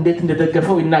እንደረዳው እንዴት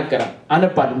እንደደገፈው ይናገራል።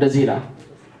 አነባለሁ። እንደዚህ ይላል።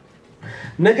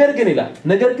 ነገር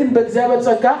ግን በእግዚአብሔር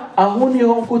ጸጋ አሁን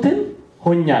የሆንኩትን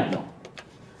ሆኛለሁ።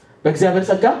 በእግዚአብሔር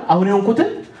ጸጋ አሁን የሆንኩትን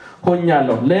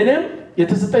ሆኛለሁ። ለእኔም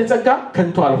የተሰጠኝ ጸጋ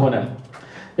ከንቱ አልሆነም።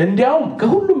 እንዲያውም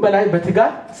ከሁሉም በላይ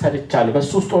በትጋት ሰርቻለሁ።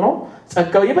 በሱ ውስጥ ሆኖ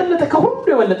ጸጋው የበለጠ ከሁሉ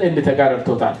የበለጠ እንድተጋር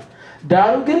ረድቶታል።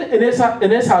 ዳሩ ግን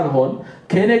እኔ ሳልሆን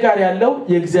ከእኔ ጋር ያለው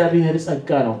የእግዚአብሔር ጸጋ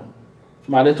ነው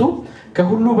ማለቱ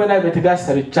ከሁሉ በላይ በትጋት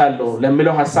ሰርቻለሁ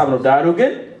ለሚለው ሐሳብ ነው። ዳሩ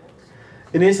ግን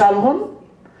እኔ ሳልሆን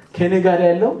ከእኔ ጋር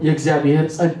ያለው የእግዚአብሔር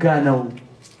ጸጋ ነው።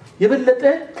 የበለጠ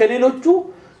ከሌሎቹ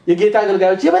የጌታ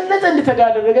አገልጋዮች የበለጠ እንድተጋ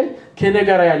ያደረገኝ ከእኔ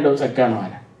ጋር ያለው ጸጋ ነው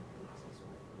አለ።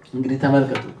 እንግዲህ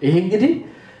ተመልከቱ። ይሄ እንግዲህ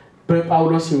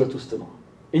በጳውሎስ ህይወት ውስጥ ነው።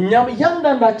 እኛም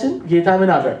እያንዳንዳችን ጌታ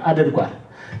ምን አድርጓል?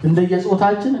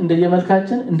 እንደየጾታችን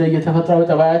እንደየመልካችን እንደየተፈጥሯዊ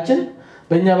ጠባያችን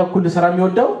በእኛ በኩል ሰራ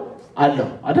የሚወደው አለው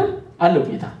አይደል? አለው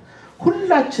ጌታ።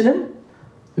 ሁላችንም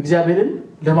እግዚአብሔርን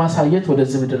ለማሳየት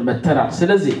ወደዚህ ምድር መተናል።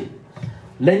 ስለዚህ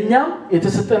ለኛም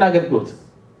የተሰጠን አገልግሎት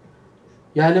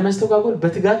ያለ መስተጓጎል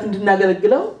በትጋት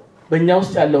እንድናገለግለው በእኛ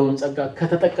ውስጥ ያለውን ጸጋ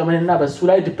ከተጠቀመንና በሱ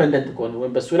ላይ ዲፔንደንት ከሆነ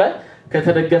ወይም በሱ ላይ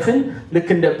ከተደገፍን ልክ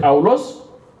እንደ ጳውሎስ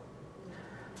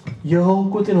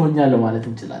የሆንኩትን ሆኛለሁ ማለት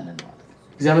እንችላለን ማለት ነው።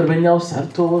 እግዚአብሔር በእኛ ውስጥ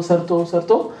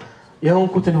ሰርቶ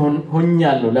የሆንኩትን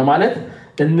ሆኛለሁ ለማለት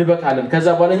እንበቃለን። ከዛ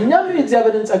በኋላ እኛም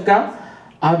የእግዚአብሔርን ጸጋ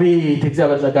አቤት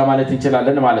እግዚአብሔር ጸጋ ማለት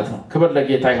እንችላለን ማለት ነው። ክብር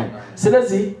ለጌታ ይሁን።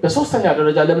 ስለዚህ በሶስተኛ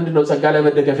ደረጃ ለምንድን ነው ጸጋ ላይ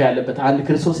መደገፍ ያለበት? አንድ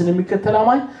ክርስቶስን የሚከተል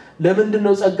አማኝ ለምንድን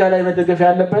ነው ጸጋ ላይ መደገፍ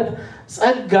ያለበት?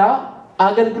 ጸጋ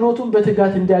አገልግሎቱን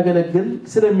በትጋት እንዲያገለግል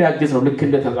ስለሚያግዝ ነው። ልክ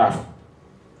እንደተጻፈው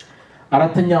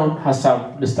አራተኛውን ሐሳብ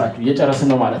ልስጣችሁ እየጨረስን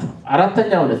ነው ማለት ነው።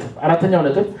 አራተኛው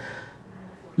ነጥብ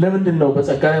ለምንድን ነው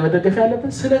በጸጋ ላይ መደገፍ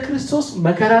ያለበት? ስለ ክርስቶስ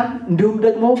መከራን እንዲሁም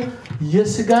ደግሞ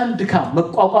የስጋን ድካም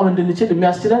መቋቋም እንድንችል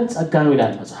የሚያስችለን ጸጋ ነው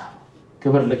ይላል መጽሐፍ።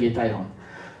 ክብር ለጌታ ይሁን።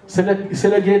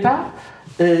 ስለ ጌታ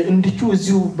እንዲቹ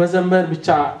እዚሁ በዘመር ብቻ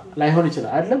ላይሆን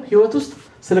ይችላል አይደለም። ህይወት ውስጥ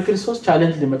ስለ ክርስቶስ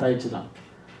ቻሌንጅ ሊመጣ ይችላል።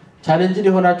 ቻሌንጅ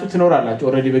ሊሆናችሁ ትኖራላችሁ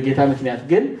ኦሬዲ በጌታ ምክንያት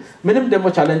ግን ምንም ደግሞ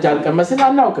ቻሌንጅ አልቀመስን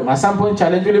አናውቅም አሳም ፖይንት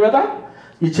ቻሌንጅ ሊመጣ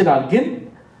ይችላል ግን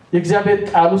የእግዚአብሔር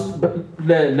ቃል ውስጥ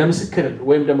ለምስክር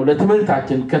ወይም ደግሞ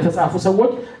ለትምህርታችን ከተጻፉ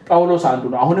ሰዎች ጳውሎስ አንዱ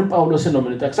ነው አሁንም ጳውሎስን ነው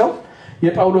የምንጠቅሰው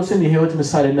የጳውሎስን የህይወት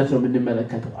ምሳሌነት ነው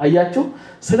የምንመለከተው አያችሁ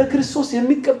ስለ ክርስቶስ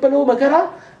የሚቀበለው መከራ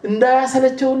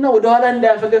እንዳያሰለቸውና ወደ ኋላ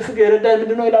እንዳያፈገፍግ የረዳኝ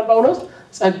ምንድነው ይላል ጳውሎስ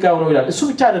ጸጋው ነው ይላል እሱ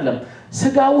ብቻ አይደለም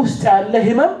ስጋው ውስጥ ያለ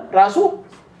ህመም ራሱ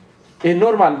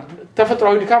ኖርማል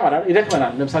ተፈጥሯዊ ድካም አይደል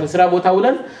ይደክመናል ለምሳሌ ስራ ቦታ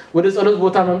ውለን ወደ ጸሎት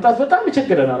ቦታ መምጣት በጣም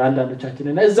ይቸግረናል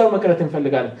አንዳንዶቻችንና እዛው መቅረት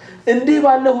እንፈልጋለን እንዲህ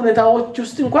ባለ ሁኔታዎች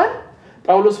ውስጥ እንኳን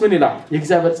ጳውሎስ ምን ይላል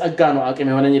የእግዚአብሔር ጸጋ ነው አቅም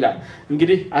የሆነኝ ይላል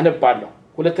እንግዲህ አነባለሁ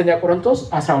ሁለተኛ ቆሮንቶስ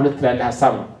 12 ላይ ያለ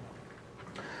ሐሳብ ነው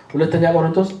ሁለተኛ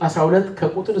ቆሮንቶስ 12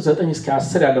 ከቁጥር 9 እስከ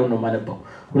 10 ያለው ነው ማነበው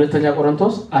ሁለተኛ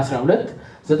ቆሮንቶስ 12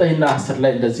 9 እና 10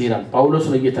 ላይ እንደዚህ ይላል ጳውሎስ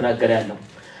ነው እየተናገረ ያለው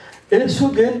እርሱ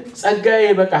ግን ጸጋዬ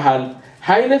ይበቃሃል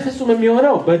ኃይለ ፍጹም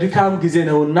የሚሆነው በድካም ጊዜ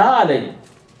ነውና አለኝ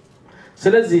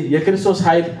ስለዚህ የክርስቶስ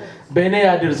ኃይል በእኔ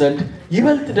ያድር ዘንድ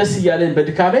ይበልጥ ደስ ይያለኝ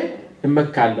በድካሜ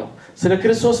እመካለሁ ስለ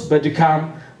ክርስቶስ በድካም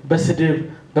በስድብ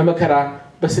በመከራ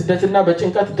በስደትና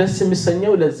በጭንቀት ደስ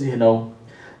የሚሰኘው ለዚህ ነው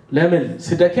ለምን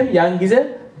ስደክም ያን ጊዜ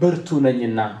ብርቱ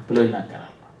ነኝና ብሎ ይናገራል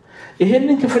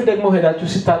ይሄንን ክፍል ደግሞ ሄዳችሁ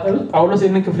ሲታጠሩ ጳውሎስ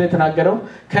ይሄንን ክፍል የተናገረው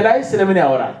ከላይ ስለምን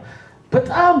ያወራል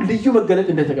በጣም ልዩ መገለጥ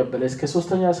እንደተቀበለ እስከ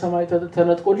ሶስተኛ ሰማይ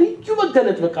ተነጥቆ ልዩ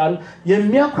መገለጥ በቃ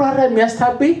የሚያኩራራ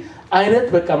የሚያስታበይ አይነት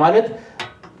በቃ ማለት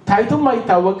ታይቶም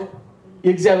አይታወቅ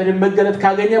የእግዚአብሔርን መገለጥ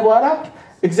ካገኘ በኋላ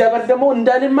እግዚአብሔር ደግሞ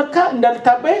እንዳልመካ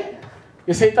እንዳልታበይ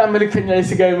የሰይጣን መልእክተኛ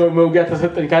የስጋይ መውጊያ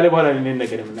ተሰጠኝ ካለ በኋላ እኔን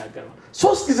ነገር የምናገረው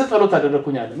ሶስት ጊዜ ጸሎት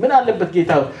አደረኩኛል ምን አለበት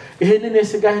ጌታው ይሄንን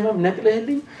የስጋይ ህመም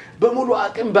ነቅለህልኝ በሙሉ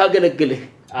አቅም ባገለግልህ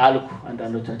አልኩ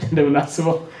አንዳንዶቻችን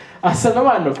እንደምናስበው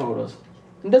አሰበማን ነው ጳውሎስ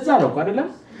እንደዛ ነው አይደለም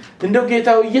እንደው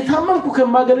ጌታው እየታመምኩ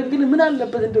ከማገለግል ምን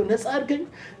አለበት እንደው ነፃ አድርገኝ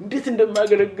እንዴት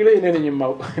እንደማገለግልህ እኔ ነኝ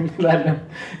የማውቀው እንላለን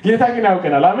ጌታ ግን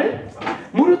ያውቀናል አሜን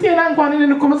ሙሉ ጤና እንኳን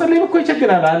እኔን እኮ መጸለይ እኮ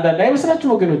ይቸግራል አንዳንድ አይመስላችሁ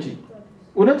ወገኖች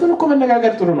እውነቱን እኮ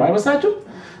መነጋገር ጥሩ ነው አይመስላችሁ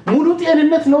ሙሉ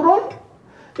ጤንነት ኖሮን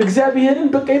እግዚአብሔርን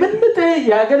በቃ ይበልጥ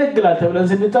ያገለግላል ተብለን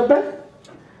ስንጠበቅ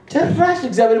ጭራሽ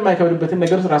እግዚአብሔር የማይከብርበትን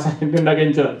ነገር ራሳችን እንድናገኝ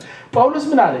ይችላል ጳውሎስ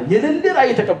ምን አለ የሌለ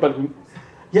ራእይ ተቀበልኩኝ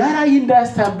ያ ራእይ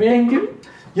እንዳያስታበየኝ ግን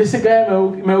የስጋዬ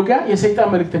መውጊያ የሰይጣን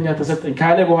መልእክተኛ ተሰጠኝ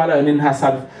ካለ በኋላ እኔን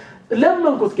ሐሳብ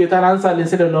ለምንኩት ጌታን አንሳልኝ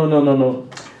ስለ ነው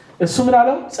እሱ ምን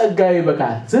አለው ጸጋዬ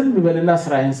ይበቃሃል ዝም በልና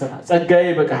ስራዬን ስራ ጸጋዬ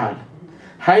ይበቃሃል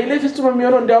ኃይለ ፍጹም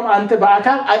የሚሆነው እንዲያውም አንተ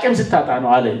በአካል አቅም ስታጣ ነው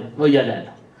አለኝ ነው ያለ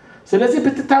ስለዚህ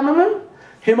ብትታመምም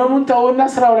ህመሙን ተውና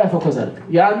ስራው ላይ ፎከስ አድርግ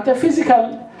ያንተ ፊዚካል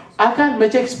አካል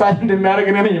መቼ ኤክስፓንድ እንደሚያደርግ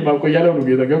ነኝ የማቆያለው ነው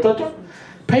ጌታ ገብታችሁ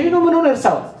ፔኑ ምኑን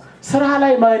እርሳው ስራ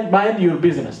ላይ ማይንድ ዩር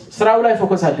ቢዝነስ ስራው ላይ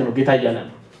ፎከስ አድርግ ነው ጌታ ያለ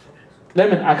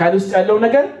ለምን አካል ውስጥ ያለው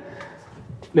ነገር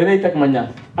ለኔ ይጠቅመኛል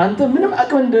አንተ ምንም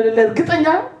አቅም እንደሌለ እርግጠኛ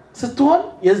ስትሆን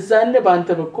የዛኔ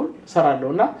በአንተ በኩል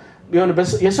ሰራለውና ቢሆን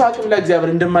የሰው አቅም ላይ እግዚአብሔር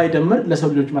እንደማይደምር ለሰው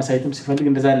ልጆች ማሳየትም ሲፈልግ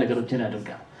እንደዛ ነገሮችን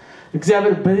ያደርጋል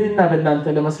እግዚአብሔር በእኔና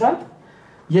በእናንተ ለመስራት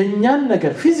የኛን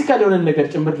ነገር ፊዚካል የሆነ ነገር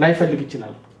ጭምር ላይ ፈልግ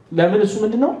ይችላል ለምን እሱ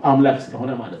ምንድነው አምላክ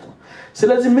ስለሆነ ማለት ነው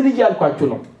ስለዚህ ምን ይያልኳችሁ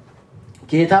ነው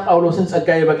ጌታ ጳውሎስን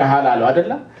ጸጋዬ ይበቃሃል አለው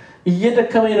አይደል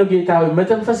እየደከመኝ ነው ጌታው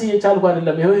መተንፈስ እየቻልኩ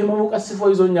አይደለም ይሄው ህመሙ ቀስፎ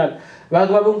ይዞኛል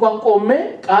በአግባብ እንኳን ቆሜ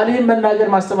ቃልህን መናገር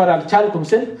ማስተማር አልቻልኩም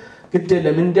ስል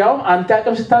ግዴለም እንዲያውም አንተ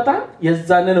አቅም ስታጣ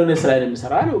የዛነ ነው ለእስራኤል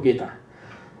የሚሰራው ጌታ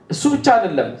እሱ ብቻ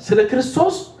አይደለም ስለ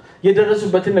ክርስቶስ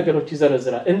የደረሱበትን ነገሮች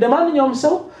ይዘረዝራል እንደማንኛውም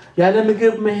ሰው ያለ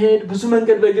ምግብ መሄድ ብዙ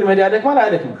መንገድ በእግር መሄድ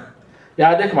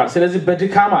ያደክማል ስለዚህ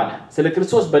በድካም አለ ስለ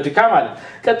ክርስቶስ በድካም አለ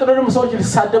ቀጥሎ ደግሞ ሰዎች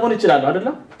ሊሳደቡን ይችላሉ አይደል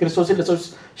ክርስቶስን ለሰዎች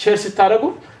ሼር ሲታረጉ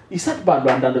ይሰድባሉ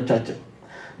አንዳንዶቻችን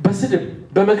በስድብ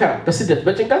በመከራ በስደት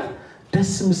በጭንቀት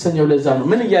ደስ ምሰኛው ለዛ ነው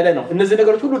ምን ይያለ ነው እነዚህ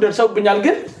ነገሮች ሁሉ ደርሰውብኛል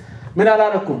ግን ምን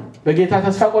አላረኩም በጌታ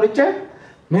ተስፋ ቆርጬ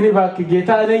ምን ይባክ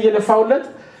ጌታ እኔ እየለፋውለት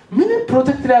ምን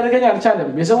ፕሮቴክት ሊያደርገኝ አልቻለም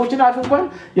የሰዎችን አፍ እንኳን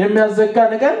የሚያዘጋ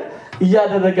ነገር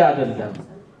እያደረገ አይደለም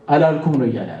አላልኩም ነው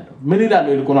ይያለው ምን ይላል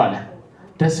ይልቁ ነው አለ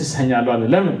ደስ ይሰኛል አለ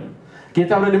ለምን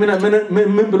ጌታ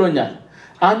ምን ብሎኛል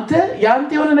አንተ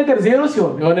ያንተ የሆነ ነገር ዜሮ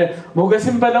ሲሆን የሆነ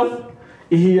ሞገስም በለው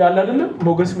ይሄ ያለ አይደለም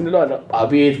ሞገስ ምን ነው አለ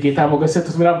አቤት ጌታ ሞገስ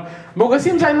ሰጥቶት ምናም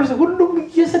ሞገስም ሳይኖር ሁሉም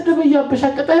እየሰደበ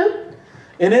ያበሻቀጠ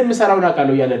እኔም ሰራውና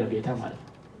ቃለው ያለ ነው ጌታ ማለት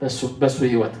በሱ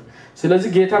ህይወት ስለዚህ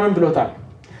ጌታ ምን ብሎታል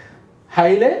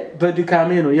ኃይለ በድካሜ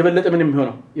ነው የበለጠ ምን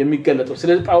የሚሆነው የሚገለጠው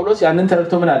ስለዚህ ጳውሎስ ያንን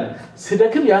ተረድቶ ምን አለ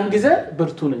ስደክም ያን ጊዜ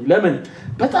ብርቱ ነኝ ለምን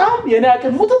በጣም የኔ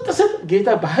አቅም ሙጥጥስም ጌታ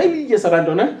በኃይል እየሰራ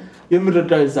እንደሆነ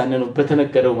የሚረዳው ይዛነ ነው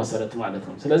በተነገረው መሰረት ማለት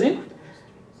ነው ስለዚህ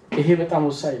ይሄ በጣም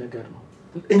ወሳኝ ነገር ነው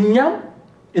እኛም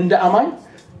እንደ አማኝ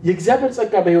የእግዚአብሔር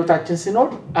ጸጋ በህይወታችን ሲኖር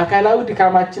አካላዊ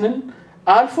ድካማችንን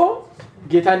አልፎ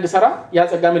ጌታ እንዲሰራ ያ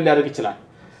ጸጋ ምን ሊያደርግ ይችላል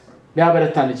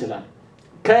ሊያበረታን ይችላል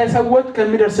ከሰዎች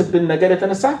ከሚደርስብን ነገር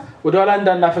የተነሳ ወደ ኋላ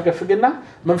እንዳናፈገፍግና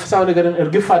መንፈሳዊ ነገርን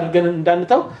እርግፍ አድርገን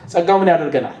እንዳንተው ጸጋው ምን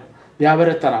ያደርገናል?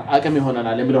 ያበረታናል፣ አቅም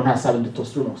ይሆነናል የሚለውን ሐሳብ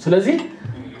እንድትወስዱ ነው። ስለዚህ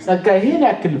ጸጋ ይሄን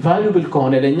ያክል ቫልዩብል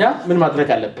ከሆነ ለኛ ምን ማድረግ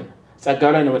አለብን?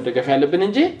 ጸጋው ላይ ነው መደገፍ ያለብን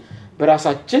እንጂ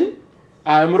በራሳችን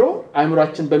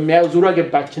አእምሮአችን በሚያዩ ዙሪያ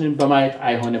ገባችንን በማየት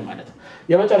አይሆንም ማለት ነው።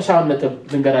 የመጨረሻውን ነጥብ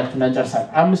ልንገራችሁና እንጨርሳለን።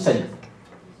 አምስተኛ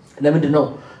ለምንድን ነው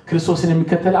ክርስቶስን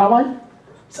የሚከተል አማኝ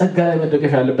ጸጋ ላይ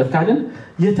መደገፍ ያለበት ካልን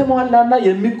የተሟላና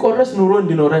የሚቆረስ ኑሮ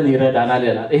እንዲኖረን ይረዳናል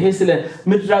ይላል። ይሄ ስለ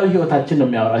ምድራዊ ህይወታችን ነው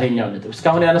የሚያወራው። ይሄኛው ነጥብ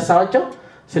እስካሁን ያነሳዋቸው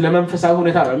ስለ መንፈሳዊ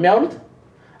ሁኔታ ነው የሚያወሩት።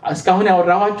 እስካሁን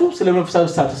ያወራኋችሁ ስለ መንፈሳዊ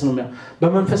ስታተስ ነው የሚያወራው።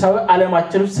 በመንፈሳዊ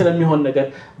ዓለማችን ውስጥ ስለሚሆን ነገር፣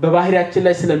 በባህሪያችን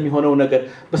ላይ ስለሚሆነው ነገር፣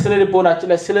 በስነ ልቦናችን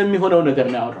ላይ ስለሚሆነው ነገር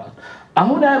ነው ያወራው።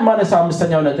 አሁን የማነሳው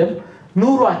አምስተኛው ነጥብ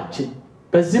ኑሯችን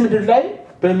በዚህ ምድር ላይ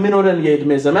በሚኖረን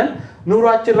የእድሜ ዘመን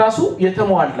ኑሯችን ራሱ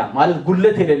የተሟላ ማለት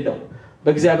ጉለት የሌለው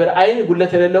በእግዚአብሔር አይን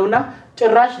ጉለት የሌለውና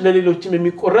ጭራሽ ለሌሎችም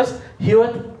የሚቆረስ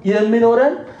ህይወት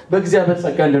የሚኖረን በእግዚአብሔር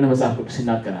ጸጋ እንደሆነ መጽሐፍ ቅዱስ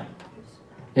ይናገራል።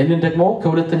 ይህንን ደግሞ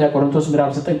ከሁለተኛ ቆሮንቶስ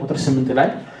ምዕራፍ 9 ቁጥር 8 ላይ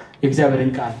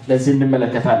የእግዚአብሔርን ቃል ለዚህ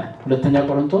እንመለከታለን። ሁለተኛ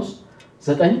ቆሮንቶስ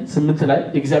 9:8 ላይ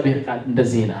የእግዚአብሔር ቃል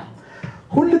እንደዚህ ይላል።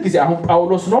 ሁሉ ጊዜ አሁን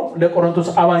ጳውሎስ ነው ለቆሮንቶስ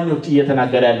አማኞች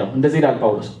እየተናገረ ያለው። እንደዚህ ይላል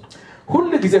ጳውሎስ፣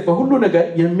 ሁሉ ጊዜ በሁሉ ነገር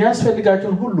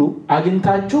የሚያስፈልጋችሁን ሁሉ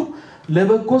አግኝታችሁ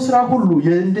ለበጎ ስራ ሁሉ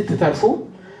እንድትተርፉ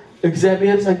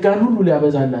እግዚአብሔር ጸጋን ሁሉ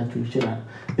ሊያበዛላችሁ ይችላል።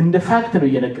 እንደ ፋክት ነው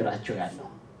እየነገራቸው ያለው።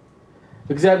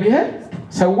 እግዚአብሔር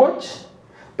ሰዎች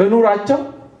በኑራቸው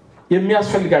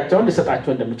የሚያስፈልጋቸውን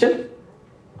ሊሰጣቸው እንደሚችል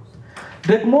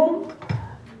ደግሞ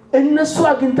እነሱ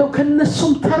አግኝተው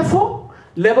ከነሱም ተርፎ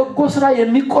ለበጎ ስራ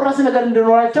የሚቆረስ ነገር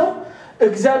እንዲኖራቸው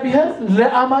እግዚአብሔር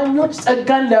ለአማኞች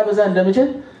ጸጋን ሊያበዛ እንደሚችል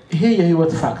ይሄ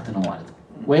የህይወት ፋክት ነው ማለት ነው፣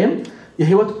 ወይም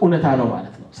የህይወት እውነታ ነው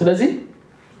ማለት ነው። ስለዚህ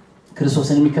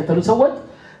ክርስቶስን የሚከተሉ ሰዎች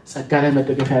ጸጋ ላይ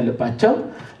መደገፍ ያለባቸው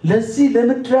ለዚህ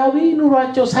ለምድራዊ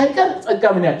ኑሯቸው ሳይቀር ጸጋ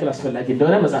ምን ያክል አስፈላጊ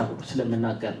እንደሆነ መጽሐፍ ቅዱስ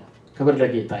ስለምናገር ነው። ክብር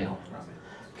ለጌታ ይሁን።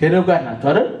 ከነው ጋር ናቸው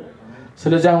አይደል?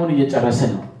 ስለዚህ አሁን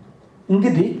እየጨረስን ነው።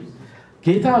 እንግዲህ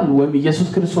ጌታን ወይም ኢየሱስ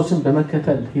ክርስቶስን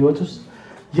በመከተል ህይወት ውስጥ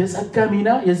የጸጋ ሚና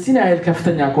የዚህን ያህል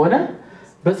ከፍተኛ ከሆነ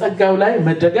በጸጋው ላይ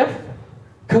መደገፍ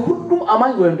ከሁሉም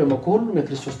አማኝ ወይም ደግሞ ከሁሉም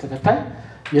የክርስቶስ ተከታይ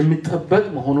የሚጠበቅ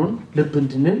መሆኑን ልብ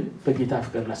እንድንል በጌታ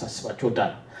ፍቅር ላሳስባችሁ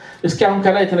እወዳለሁ። እስኪ አሁን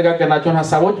ከላይ የተነጋገርናቸውን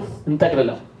ሐሳቦች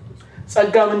እንጠቅልለው።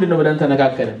 ጸጋ ምንድነው ብለን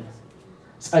ተነጋገርን።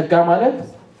 ጸጋ ማለት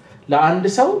ለአንድ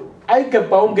ሰው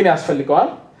አይገባውም ግን ያስፈልገዋል፣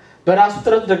 በራሱ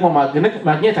ጥረት ደግሞ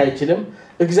ማግኘት አይችልም፣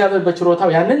 እግዚአብሔር በችሮታው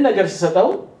ያንን ነገር ሲሰጠው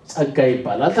ጸጋ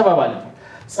ይባላል ተባባልን።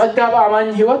 ጸጋ በአማኝ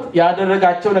ህይወት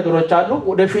ያደረጋቸው ነገሮች አሉ፣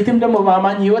 ወደፊትም ደግሞ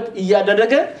በአማኝ ህይወት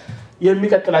እያደረገ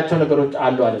የሚቀጥላቸው ነገሮች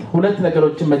አሉ አይደል? ሁለት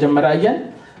ነገሮችን መጀመሪያ አየን።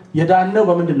 የዳነው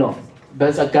በምንድነው?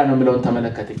 በጸጋ ነው የሚለውን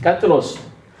ተመለከትን። ቀጥሎስ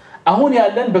አሁን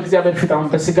ያለን በእግዚአብሔር ፊት አሁን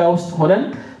በስጋ ውስጥ ሆነን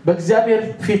በእግዚአብሔር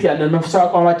ፊት ያለን መንፈሳዊ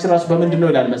አቋማችን ራሱ በምንድነው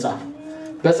ይላል መጽሐፍ?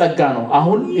 በጸጋ ነው።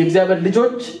 አሁን የእግዚአብሔር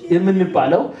ልጆች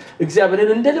የምንባለው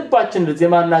እግዚአብሔርን እንደ ልባችን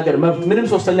የማናገር መብት ምንም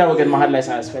ሶስተኛ ወገን መሃል ላይ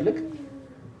ሳያስፈልግ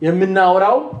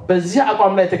የምናወራው በዚህ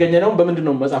አቋም ላይ የተገኘነው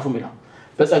በምንድነው መጽሐፉ የሚለው?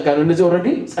 በጸጋ ነው። እነዚህ ኦሬዲ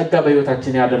ጸጋ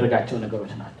በህይወታችን ያደረጋቸው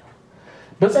ነገሮች ናቸው።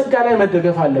 በጸጋ ላይ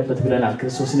መደገፍ አለበት ብለናል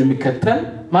ክርስቶስን የሚከተል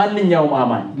ማንኛውም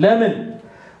አማኝ። ለምን?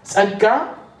 ጸጋ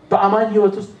በአማኝ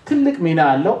ህይወት ውስጥ ትልቅ ሚና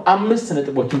አለው። 5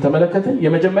 ነጥቦችን ተመለከትን።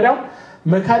 የመጀመሪያው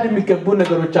መካድ የሚገቡን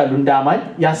ነገሮች አሉ እንደ አማኝ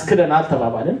ያስክደናል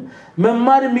ተባባልን።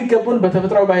 መማር የሚገቡን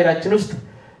በተፈጥሯዊ ባህሪያችን ውስጥ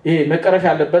ይሄ መቀረፍ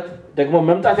ያለበት ደግሞ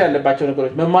መምጣት ያለባቸው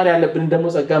ነገሮች መማር ያለብን ደግሞ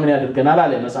ጸጋ ምን ያደርገናል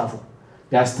አለ መጽሐፉ?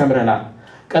 ያስተምረናል።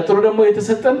 ቀጥሎ ደግሞ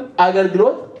የተሰጠን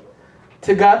አገልግሎት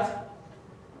ትጋት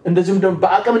እንደዚሁም ደግሞ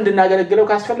በአቅም እንድናገለግለው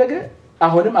ካስፈለገ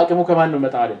አሁንም አቅሙ ከማን ነው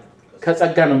መጣው አይደል?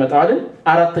 ከጸጋ ነው መጣው አይደል?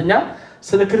 አራተኛ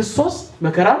ስለ ክርስቶስ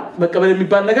መከራ መቀበል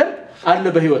የሚባል ነገር አለ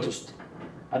በህይወት ውስጥ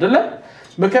አይደለ?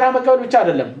 መከራ መቀበል ብቻ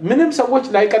አይደለም። ምንም ሰዎች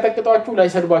ላይቀጠቅጧችሁ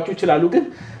ላይሰድባችሁ ይችላሉ፣ ግን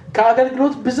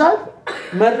ከአገልግሎት ብዛት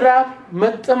መራብ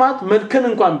መጥማት መልከም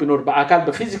እንኳን ቢኖር በአካል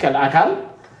በፊዚካል አካል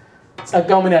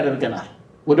ጸጋው ምን ያደርገናል?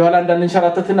 ወደ ኋላ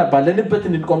እንዳንንሸራተትና ባለንበት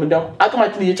እንድንቆም እንደው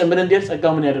አቅማችን እየጨመረ እንዲሄድ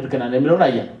ጸጋው ምን ያደርገናል የሚለውን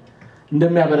አየን።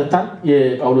 እንደሚያበረታን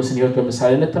የጳውሎስን ህይወት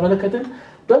በምሳሌነት ተመለከትን።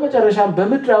 በመጨረሻም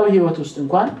በምድራዊ ህይወት ውስጥ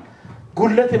እንኳን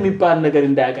ጉለት የሚባል ነገር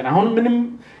እንዳያቀን አሁን ምንም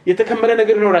የተከመረ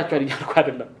ነገር ይኖራቸዋል እያልኩ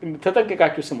አይደለም፣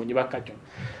 ተጠንቀቃችሁ ስሙኝ ባካችሁ።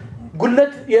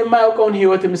 ጉለት የማያውቀውን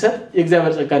ህይወት የሚሰጥ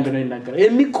የእግዚአብሔር ጸጋ እንደሆነ ይናገራል።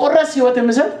 የሚቆረስ ህይወት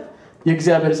የሚሰጥ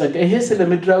የእግዚአብሔር ጸጋ፣ ይሄ ስለ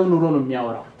ምድራዊ ኑሮ ነው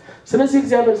የሚያወራው። ስለዚህ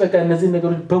እግዚአብሔር ጸጋ እነዚህ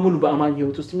ነገሮች በሙሉ በአማኝ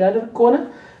ህይወት ውስጥ የሚያደርግ ከሆነ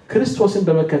ክርስቶስን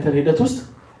በመከተል ሂደት ውስጥ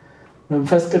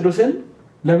መንፈስ ቅዱስን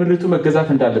ለምድሪቱ መገዛት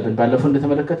እንዳለብን ባለፈው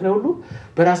እንደተመለከትነው ሁሉ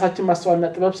በራሳችን ማስተዋልና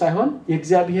ጥበብ ሳይሆን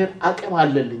የእግዚአብሔር አቅም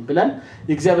አለልኝ ብለን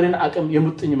የእግዚአብሔርን አቅም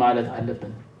የሙጥኝ ማለት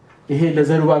አለብን። ይሄ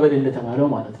ለዘሩባቤል እንደተባለው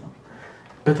ማለት ነው።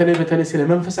 በተለይ ስለ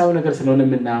መንፈሳዊ ነገር ስለሆነ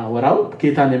የምናወራው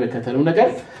ጌታን የመከተለው ነገር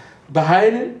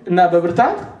በኃይል እና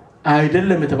በብርታት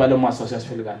አይደለም የተባለው ማስታወስ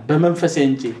ያስፈልጋል። በመንፈስ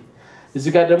እንጂ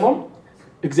እዚህ ጋር ደግሞ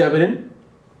እግዚአብሔርን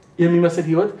የሚመስል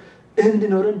ህይወት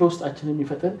እንድኖርን በውስጣችን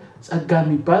የሚፈጥር ጸጋ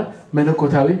የሚባል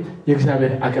መለኮታዊ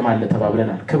የእግዚአብሔር አቅም አለ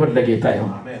ተባብለናል። ክብር ለጌታ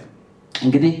ይሁን።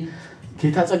 እንግዲህ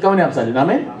ጌታ ጸጋውን ያብዛልን።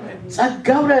 አሜን።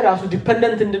 ጸጋው ላይ ራሱ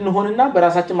ዲፔንደንት እንድንሆንና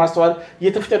በራሳችን ማስተዋል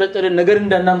እየተፍጨረጨረን ነገር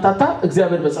እንዳናምታታ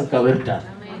እግዚአብሔር በጸጋው ይርዳል።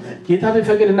 ጌታ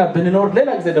ቢፈቅድና ብንኖር ሌላ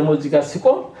ጊዜ ደግሞ እዚህ ጋር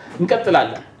ሲቆም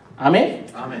እንቀጥላለን። አሜን።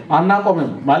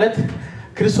 አናቆምም ማለት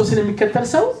ክርስቶስን የሚከተል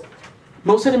ሰው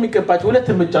መውሰድ የሚገባቸው ሁለት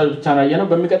እርምጃዎች ብቻ ነው ያየነው።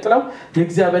 በሚቀጥለው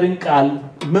የእግዚአብሔርን ቃል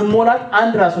መሞላት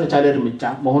አንድ ራሱን የቻለ እርምጃ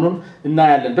መሆኑን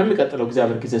እናያለን። በሚቀጥለው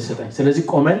እግዚአብሔር ጊዜ ሰጠኝ። ስለዚህ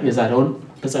ቆመን የዛሬውን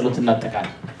በጸሎት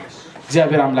እናጠቃለን።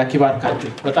 እግዚአብሔር አምላክ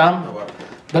ይባርካችሁ።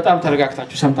 በጣም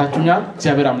ተረጋግታችሁ ሰምታችሁኛል።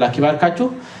 እግዚአብሔር አምላክ ይባርካችሁ።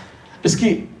 እስኪ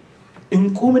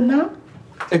እንቁምና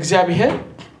እግዚአብሔር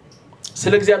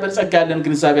ስለ እግዚአብሔር ጸጋ ያለን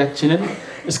ግንዛቤያችንን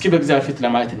እስኪ በእግዚአብሔር ፊት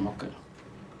ለማየት እንሞክር።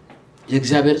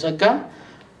 የእግዚአብሔር ጸጋ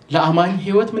ለአማኝ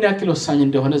ህይወት ምን ያክል ወሳኝ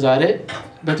እንደሆነ ዛሬ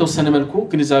በተወሰነ መልኩ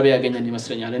ግንዛቤ ያገኘን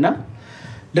ይመስለኛልና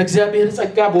ለእግዚአብሔር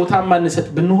ጸጋ ቦታ ማንሰጥ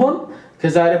ብንሆን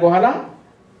ከዛሬ በኋላ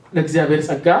ለእግዚአብሔር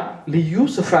ጸጋ ልዩ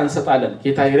ስፍራ እንሰጣለን።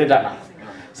 ጌታ ይረዳናል።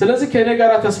 ስለዚህ ከኔ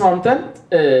ጋር ተስማምተን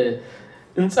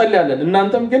እንጸልያለን።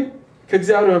 እናንተም ግን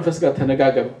ከእግዚአብሔር መንፈስ ጋር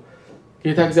ተነጋገሩ።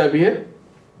 ጌታ እግዚአብሔር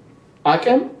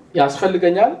አቅም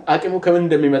ያስፈልገኛል፣ አቅሙ ከምን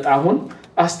እንደሚመጣ አሁን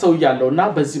አስተውያለሁና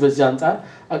በዚህ አንፃር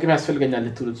አቅም ያስፈልገኛል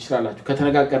ልትሉ ትችላላችሁ።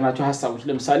 ከተነጋገርናቸው ሐሳቦች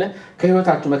ለምሳሌ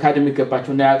ከህይወታችሁ መካድ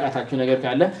የሚገባችሁና ያቃታችሁ ነገር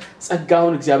ካለ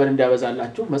ጸጋውን እግዚአብሔር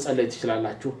እንዲያበዛላችሁ መጸለይ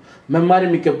ትችላላችሁ። መማር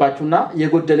የሚገባችሁና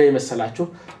የጎደለ የመሰላችሁ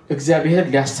እግዚአብሔር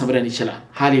ሊያስተምረን ይችላል።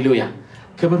 ሃሌሉያ!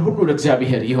 ክብር ሁሉ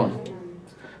ለእግዚአብሔር ይሁን።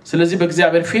 ስለዚህ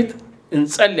በእግዚአብሔር ፊት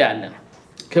እንጸልያለን።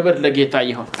 ክብር ለጌታ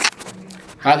ይሁን።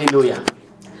 ሃሌሉያ!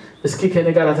 እስኪ ከኔ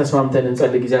ጋር ተስማምተን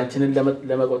እንጸልይ ጊዜያችንን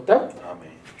ለመቆጠብ።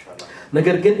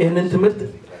 ነገር ግን ይህንን ትምህርት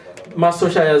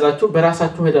ማስታወሻ ያዛችሁ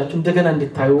በራሳችሁ ሄዳችሁ እንደገና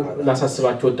እንድታዩ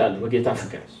ላሳስባችሁ እወዳለሁ። በጌታ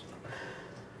ፍቅር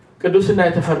ቅዱስና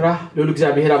የተፈራ ልዑል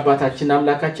እግዚአብሔር አባታችን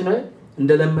አምላካችን ሆይ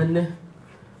እንደለመንህ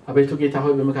አቤቱ ጌታ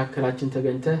ሆይ በመካከላችን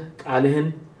ተገኝተህ ቃልህን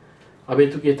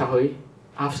አቤቱ ጌታ ሆይ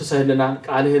አፍስሰህልናል።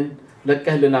 ቃልህን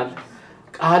ለቀህልናል።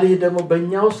 ቃልህ ደግሞ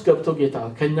በእኛ ውስጥ ገብቶ ጌታ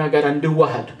ከኛ ጋር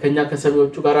እንድዋሃድ ከኛ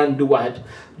ከሰሚዎቹ ጋር እንድዋሃድ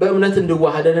በእምነት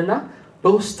እንድዋሃደንና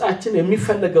በውስጣችን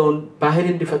የሚፈልገውን ባህሪ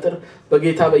እንዲፈጥር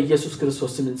በጌታ በኢየሱስ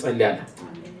ክርስቶስ ስም እንጸልያለን።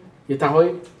 ጌታ ሆይ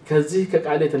ከዚህ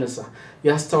ከቃል የተነሳ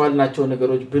ያስተዋልናቸው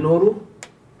ነገሮች ቢኖሩ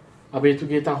አቤቱ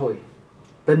ጌታ ሆይ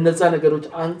በእነዛ ነገሮች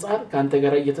አንፃር ካንተ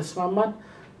ጋር እየተስማማን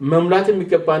መሙላት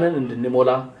የሚገባንን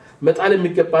እንድንሞላ መጣል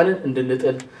የሚገባንን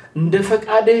እንድንጥል እንደ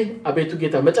ፈቃድህ አቤቱ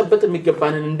ጌታ መጨበጥ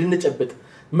የሚገባንን እንድንጨብጥ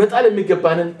መጣል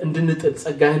የሚገባንን እንድንጥል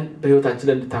ጸጋህን በህይወታችን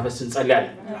ላይ እንድታፈስ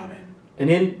እንጸልያለን።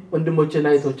 እኔን ወንድሞቼና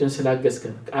እህቶቼን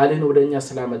ስላገዝከን ቃልህን ወደኛ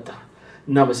ስላመጣ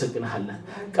እናመሰግንሃለን።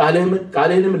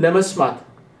 ቃልህንም ለመስማት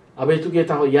አቤቱ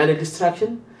ጌታ ሆይ ያለ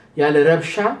ዲስትራክሽን ያለ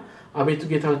ረብሻ አቤቱ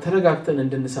ጌታ ሆይ ተረጋግተን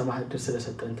እንድንሰማህ እድል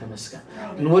ስለሰጠን ተመስገን።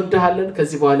 እንወድሃለን።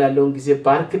 ከዚህ በኋላ ያለውን ጊዜ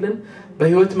ባርክልን።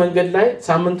 በህይወት መንገድ ላይ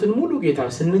ሳምንቱን ሙሉ ጌታ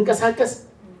ስንንቀሳቀስ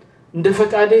እንደ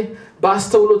ፈቃድህ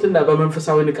በአስተውሎትና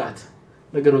በመንፈሳዊ ንቃት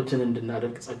ነገሮችን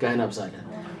እንድናደርግ ጸጋህን አብዛለን።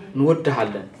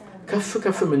 እንወድሃለን።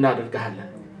 ከፍ እናደርግሃለን።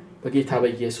 በጌታ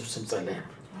በኢየሱስ ስም ጸልየን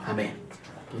አሜን።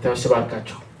 ጌታ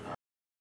ይባርካችሁ።